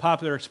world, the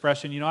popular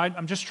expression,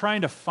 I'm just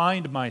trying to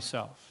find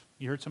myself.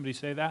 You heard somebody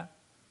say that?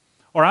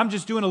 Or I'm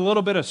just doing a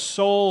little bit of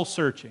soul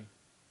searching.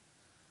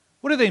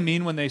 What do they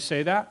mean when they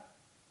say that?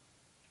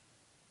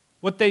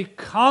 What they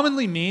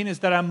commonly mean is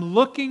that I'm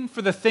looking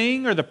for the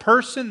thing or the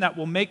person that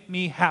will make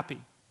me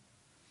happy,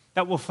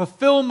 that will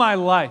fulfill my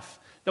life,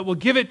 that will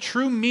give it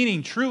true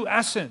meaning, true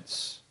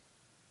essence.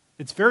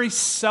 It's very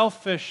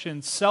selfish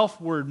and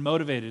self-word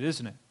motivated,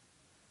 isn't it?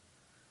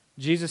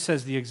 Jesus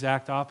says the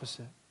exact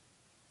opposite.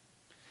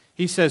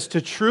 He says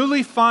to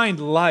truly find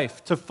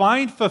life, to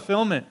find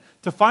fulfillment,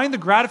 to find the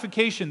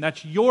gratification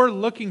that you're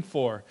looking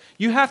for,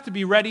 you have to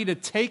be ready to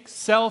take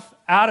self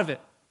out of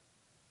it.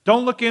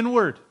 Don't look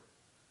inward.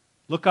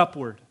 Look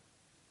upward.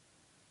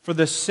 For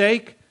the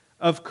sake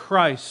of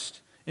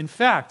Christ. In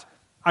fact,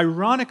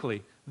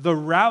 ironically, the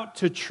route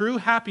to true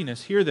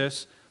happiness, hear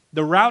this,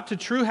 the route to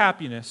true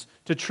happiness,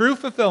 to true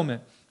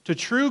fulfillment, to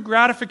true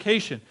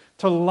gratification,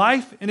 to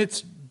life in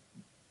its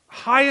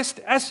highest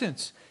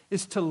essence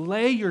is to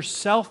lay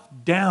yourself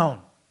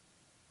down,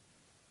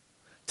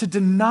 to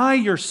deny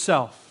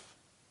yourself,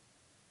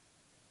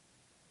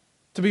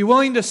 to be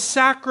willing to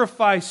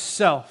sacrifice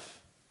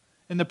self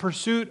in the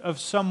pursuit of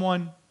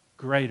someone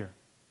greater.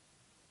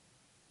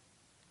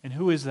 And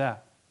who is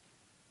that?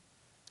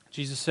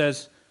 Jesus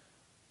says,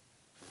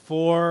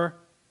 for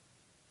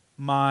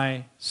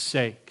my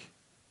sake.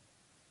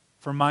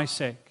 For my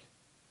sake.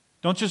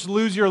 Don't just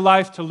lose your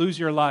life to lose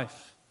your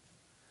life.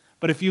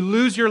 But if you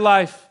lose your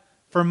life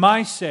for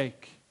my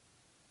sake,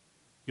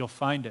 you'll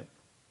find it.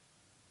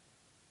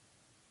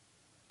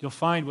 You'll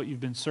find what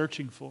you've been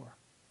searching for.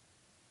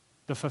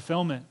 the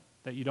fulfillment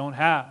that you don't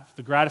have,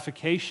 the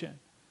gratification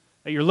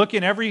that you're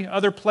looking every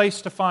other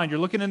place to find. You're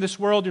looking in this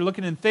world, you're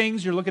looking in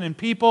things, you're looking in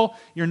people.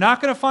 You're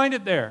not going to find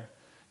it there.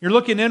 You're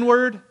looking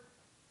inward.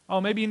 Oh,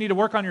 maybe you need to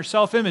work on your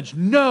self-image.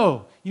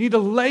 No, you need to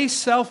lay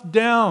self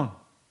down.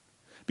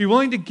 Be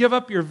willing to give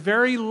up your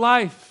very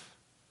life.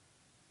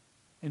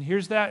 And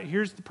here's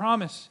the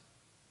promise.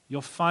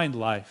 You'll find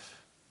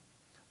life.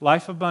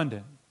 Life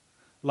abundant.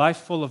 Life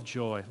full of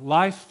joy.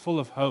 Life full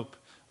of hope.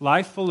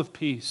 Life full of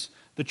peace.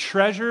 The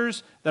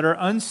treasures that are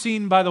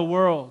unseen by the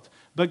world,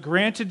 but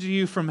granted to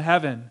you from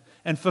heaven.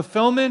 And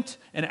fulfillment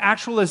and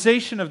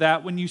actualization of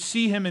that when you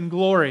see Him in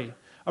glory.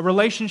 A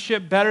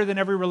relationship better than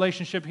every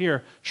relationship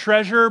here.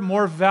 Treasure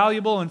more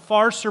valuable and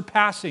far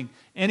surpassing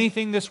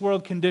anything this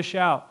world can dish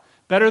out.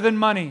 Better than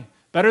money.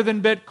 Better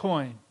than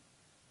Bitcoin.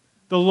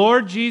 The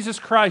Lord Jesus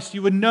Christ,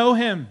 you would know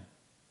Him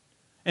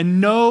and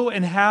know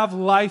and have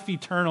life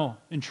eternal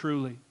and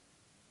truly.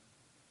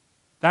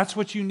 That's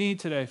what you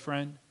need today,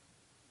 friend.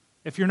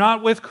 If you're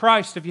not with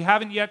Christ, if you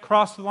haven't yet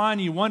crossed the line,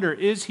 you wonder,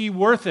 is He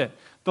worth it?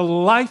 The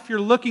life you're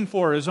looking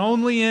for is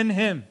only in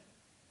Him.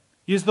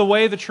 He is the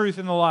way, the truth,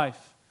 and the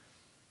life.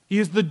 He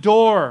is the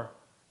door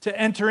to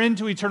enter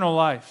into eternal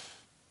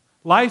life.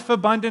 Life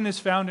abundant is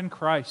found in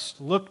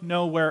Christ. Look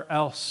nowhere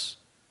else.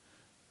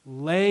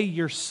 Lay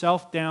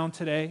yourself down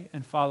today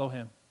and follow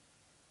Him.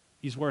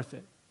 He's worth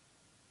it.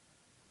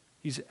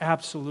 He's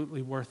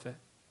absolutely worth it.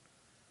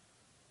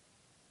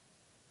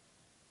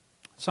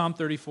 Psalm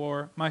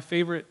 34, my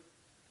favorite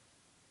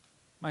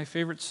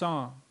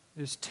song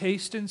is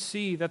taste and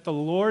see that the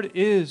Lord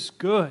is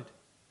good.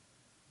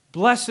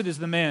 Blessed is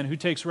the man who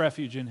takes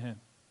refuge in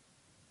Him.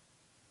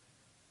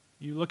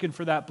 You looking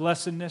for that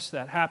blessedness,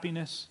 that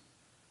happiness?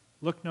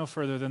 Look no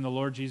further than the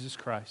Lord Jesus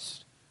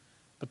Christ.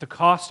 But the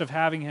cost of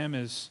having Him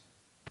is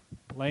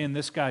laying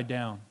this guy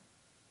down.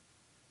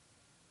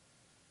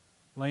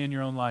 Laying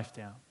your own life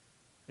down,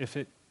 if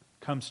it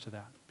comes to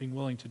that, being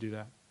willing to do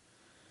that.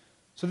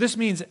 So this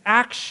means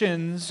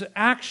actions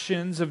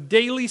of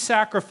daily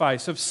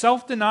sacrifice, of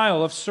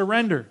self-denial, of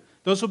surrender.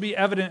 Those will be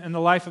evident in the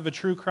life of a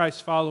true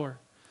Christ follower.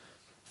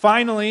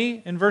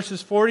 Finally, in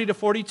verses 40 to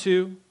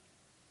 42,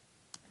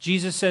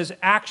 Jesus says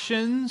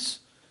actions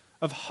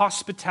of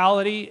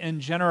hospitality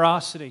and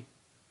generosity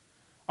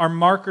are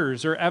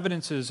markers or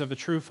evidences of a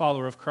true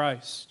follower of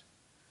Christ.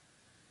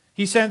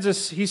 He says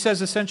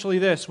essentially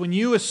this: when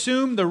you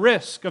assume the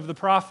risk of the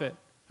prophet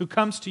who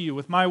comes to you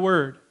with my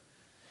word,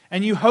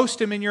 and you host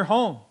him in your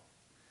home,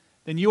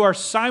 then you are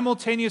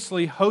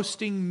simultaneously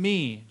hosting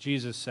me,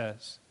 Jesus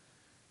says.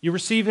 You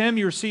receive him,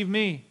 you receive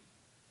me.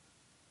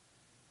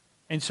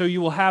 And so you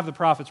will have the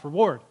prophet's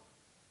reward.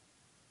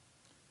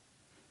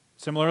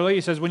 Similarly,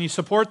 he says, when you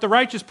support the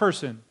righteous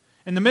person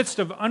in the midst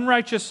of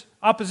unrighteous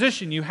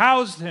opposition, you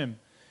house him,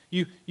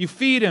 you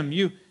feed him,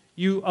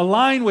 you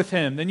align with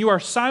him, then you are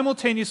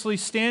simultaneously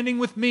standing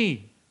with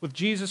me, with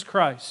Jesus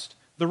Christ,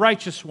 the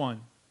righteous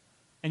one.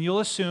 And you'll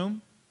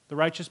assume the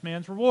righteous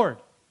man's reward.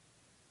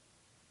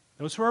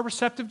 Those who are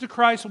receptive to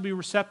Christ will be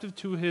receptive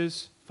to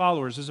His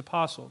followers, His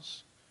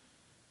apostles.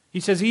 He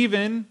says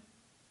even,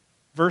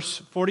 verse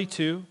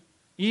 42,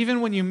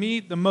 even when you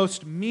meet the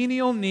most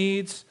menial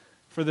needs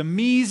for the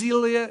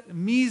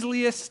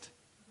measliest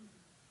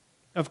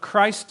of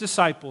Christ's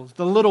disciples,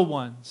 the little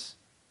ones,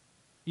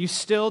 you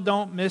still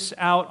don't miss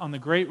out on the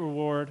great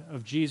reward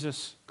of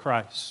Jesus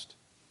Christ.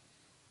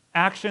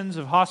 Actions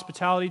of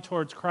hospitality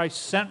towards Christ's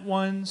sent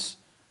ones,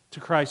 to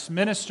Christ's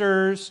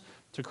ministers,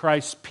 to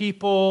Christ's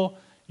people,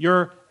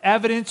 your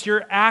evidence,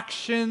 your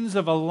actions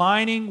of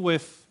aligning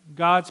with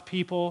God's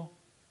people,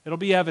 it'll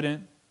be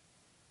evident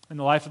in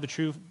the life of the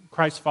true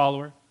Christ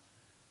follower.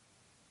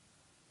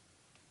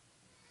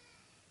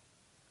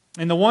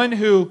 And the one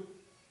who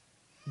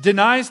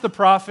denies the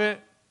prophet,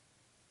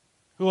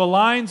 who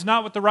aligns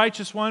not with the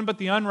righteous one, but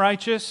the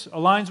unrighteous,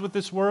 aligns with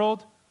this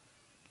world,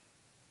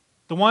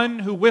 the one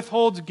who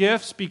withholds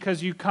gifts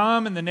because you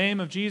come in the name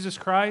of Jesus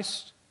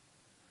Christ,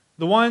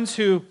 the ones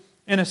who,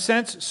 in a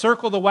sense,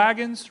 circle the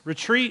wagons,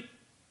 retreat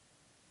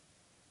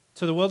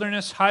to the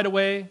wilderness, hide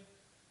away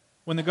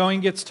when the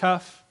going gets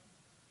tough,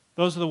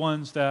 those are the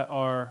ones that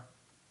are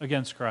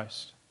against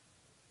Christ.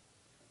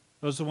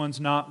 Those are the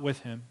ones not with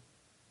Him.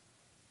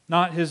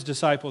 Not His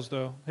disciples,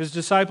 though. His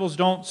disciples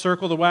don't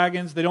circle the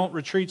wagons. They don't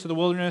retreat to the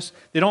wilderness.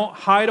 They don't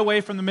hide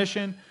away from the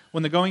mission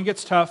when the going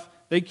gets tough.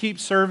 They keep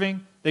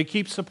serving. They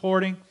keep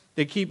supporting.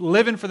 They keep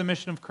living for the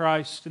mission of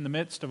Christ in the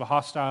midst of a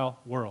hostile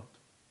world.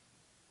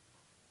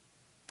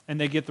 And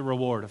they get the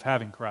reward of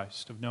having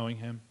Christ, of knowing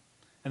Him,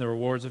 and the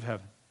rewards of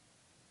heaven.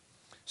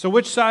 So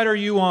which side are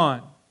you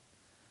on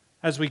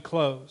as we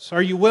close?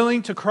 Are you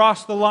willing to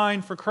cross the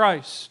line for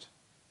Christ?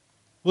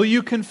 Will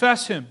you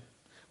confess Him?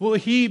 Will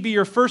He be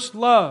your first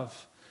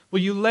love? Will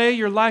you lay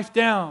your life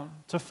down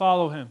to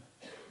follow Him?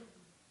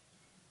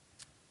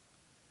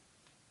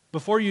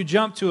 Before you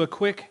jump to a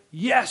quick,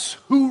 yes,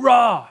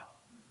 hoorah,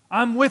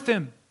 I'm with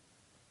Him,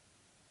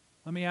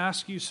 let me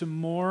ask you some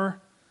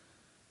more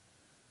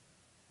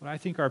what I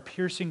think are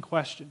piercing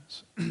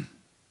questions.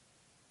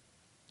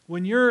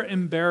 When you're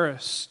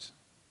embarrassed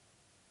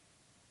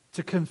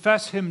to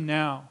confess Him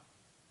now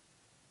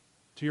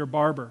to your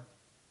barber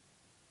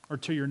or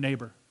to your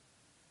neighbor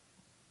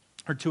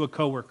or to a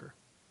coworker?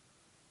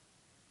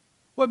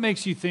 What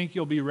makes you think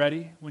you'll be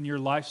ready when your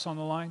life's on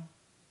the line?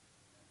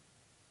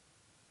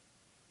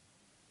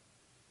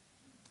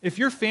 If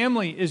your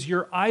family is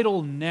your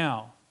idol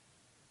now,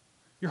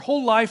 your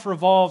whole life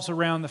revolves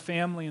around the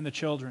family and the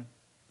children.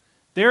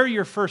 They're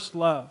your first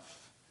love.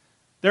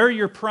 They're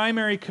your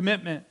primary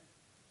commitment.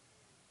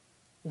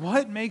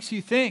 What makes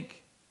you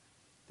think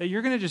that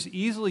you're going to just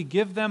easily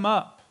give them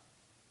up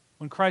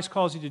when Christ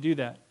calls you to do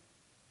that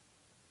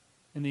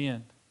in the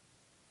end?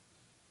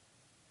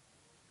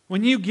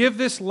 When you give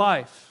this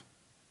life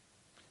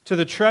to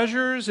the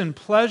treasures and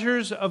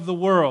pleasures of the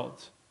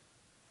world,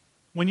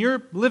 when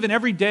you're living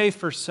every day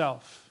for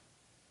self,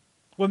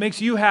 what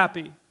makes you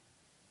happy,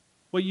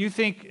 what you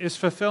think is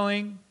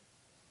fulfilling,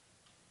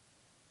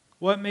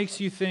 what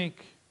makes you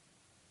think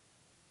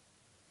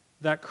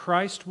that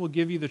Christ will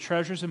give you the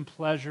treasures and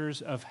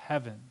pleasures of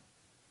heaven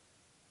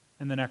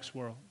in the next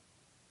world?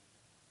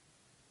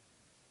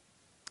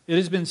 It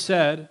has been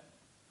said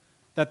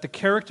that the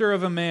character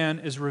of a man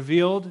is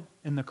revealed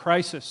in the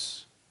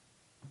crisis.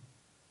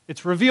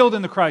 It's revealed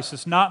in the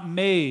crisis, not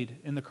made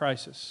in the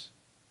crisis.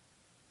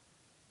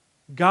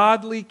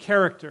 Godly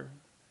character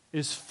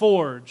is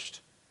forged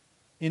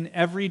in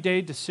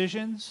everyday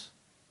decisions,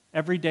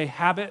 everyday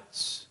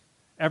habits,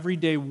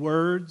 everyday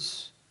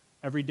words,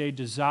 everyday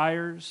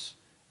desires,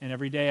 and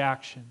everyday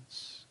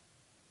actions.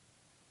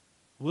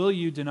 Will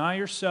you deny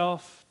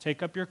yourself,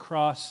 take up your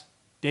cross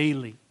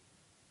daily?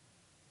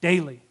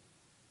 Daily.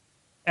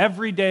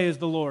 Every day is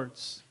the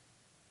Lord's,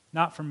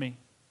 not from me.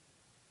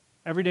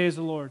 Every day is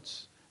the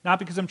Lord's. Not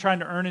because I'm trying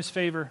to earn His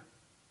favor,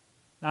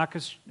 not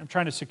because I'm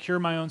trying to secure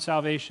my own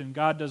salvation.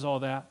 God does all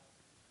that.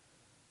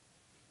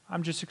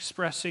 I'm just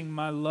expressing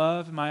my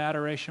love, my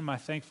adoration, my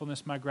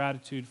thankfulness, my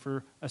gratitude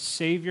for a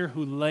Savior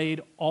who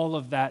laid all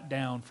of that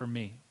down for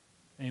me.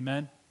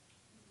 Amen?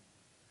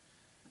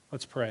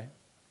 Let's pray.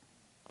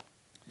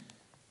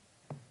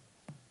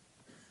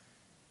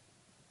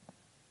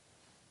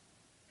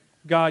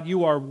 God,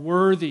 you are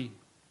worthy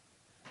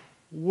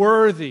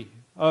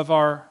of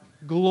our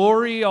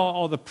glory,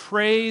 all the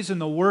praise and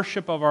the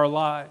worship of our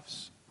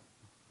lives.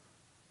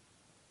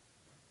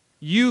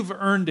 You've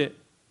earned it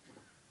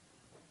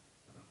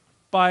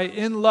by,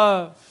 in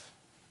love,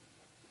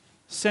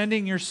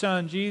 sending your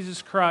Son,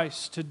 Jesus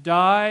Christ, to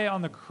die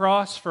on the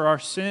cross for our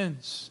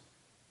sins,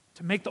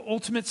 to make the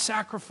ultimate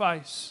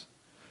sacrifice,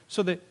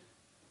 so that,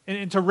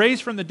 and to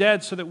raise from the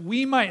dead so that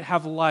we might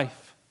have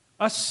life.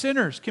 Us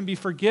sinners can be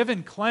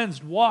forgiven,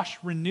 cleansed, washed,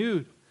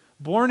 renewed,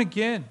 born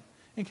again,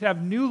 and can have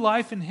new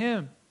life in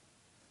Him.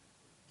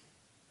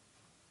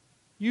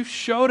 You've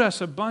showed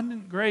us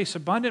abundant grace,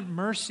 abundant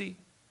mercy.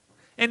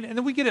 And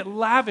then we get it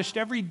lavished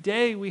every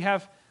day. We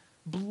have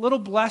little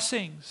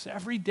blessings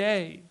every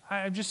day.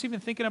 I'm just even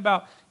thinking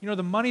about,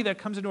 the money that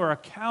comes into our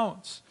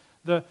accounts,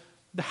 the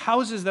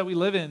houses that we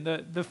live in,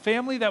 the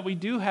family that we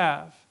do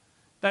have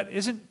that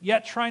isn't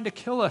yet trying to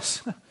kill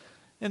us.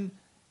 And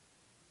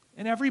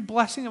every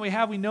blessing that we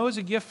have, we know is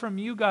a gift from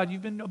you, God.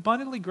 You've been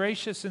abundantly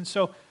gracious. And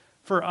so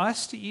for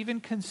us to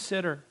even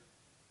consider,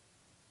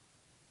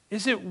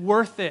 is it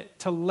worth it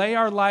to lay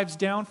our lives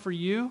down for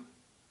you?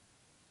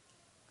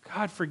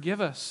 God,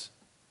 forgive us.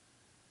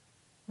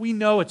 We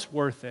know it's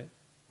worth it.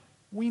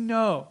 We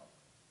know.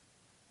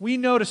 We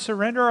know to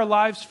surrender our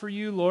lives for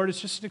you, Lord, is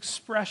just an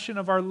expression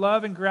of our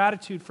love and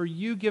gratitude for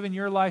you giving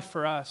your life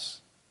for us.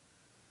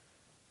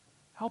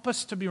 Help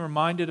us to be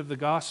reminded of the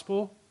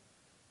gospel.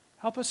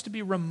 Help us to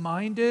be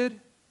reminded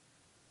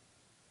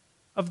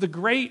of the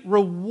great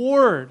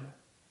reward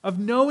of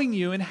knowing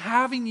you and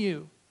having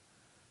you,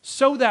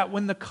 so that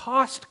when the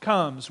cost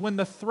comes, when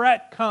the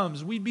threat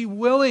comes, we'd be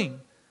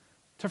willing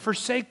to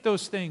forsake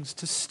those things,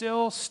 to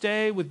still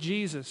stay with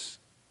Jesus.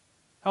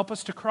 Help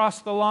us to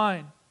cross the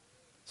line,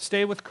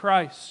 stay with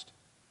Christ,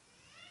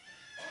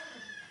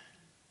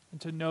 and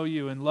to know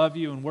you and love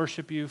you and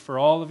worship you for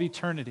all of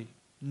eternity,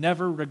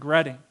 never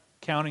regretting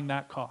counting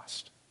that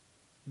cost.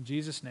 In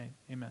Jesus' name,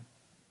 amen.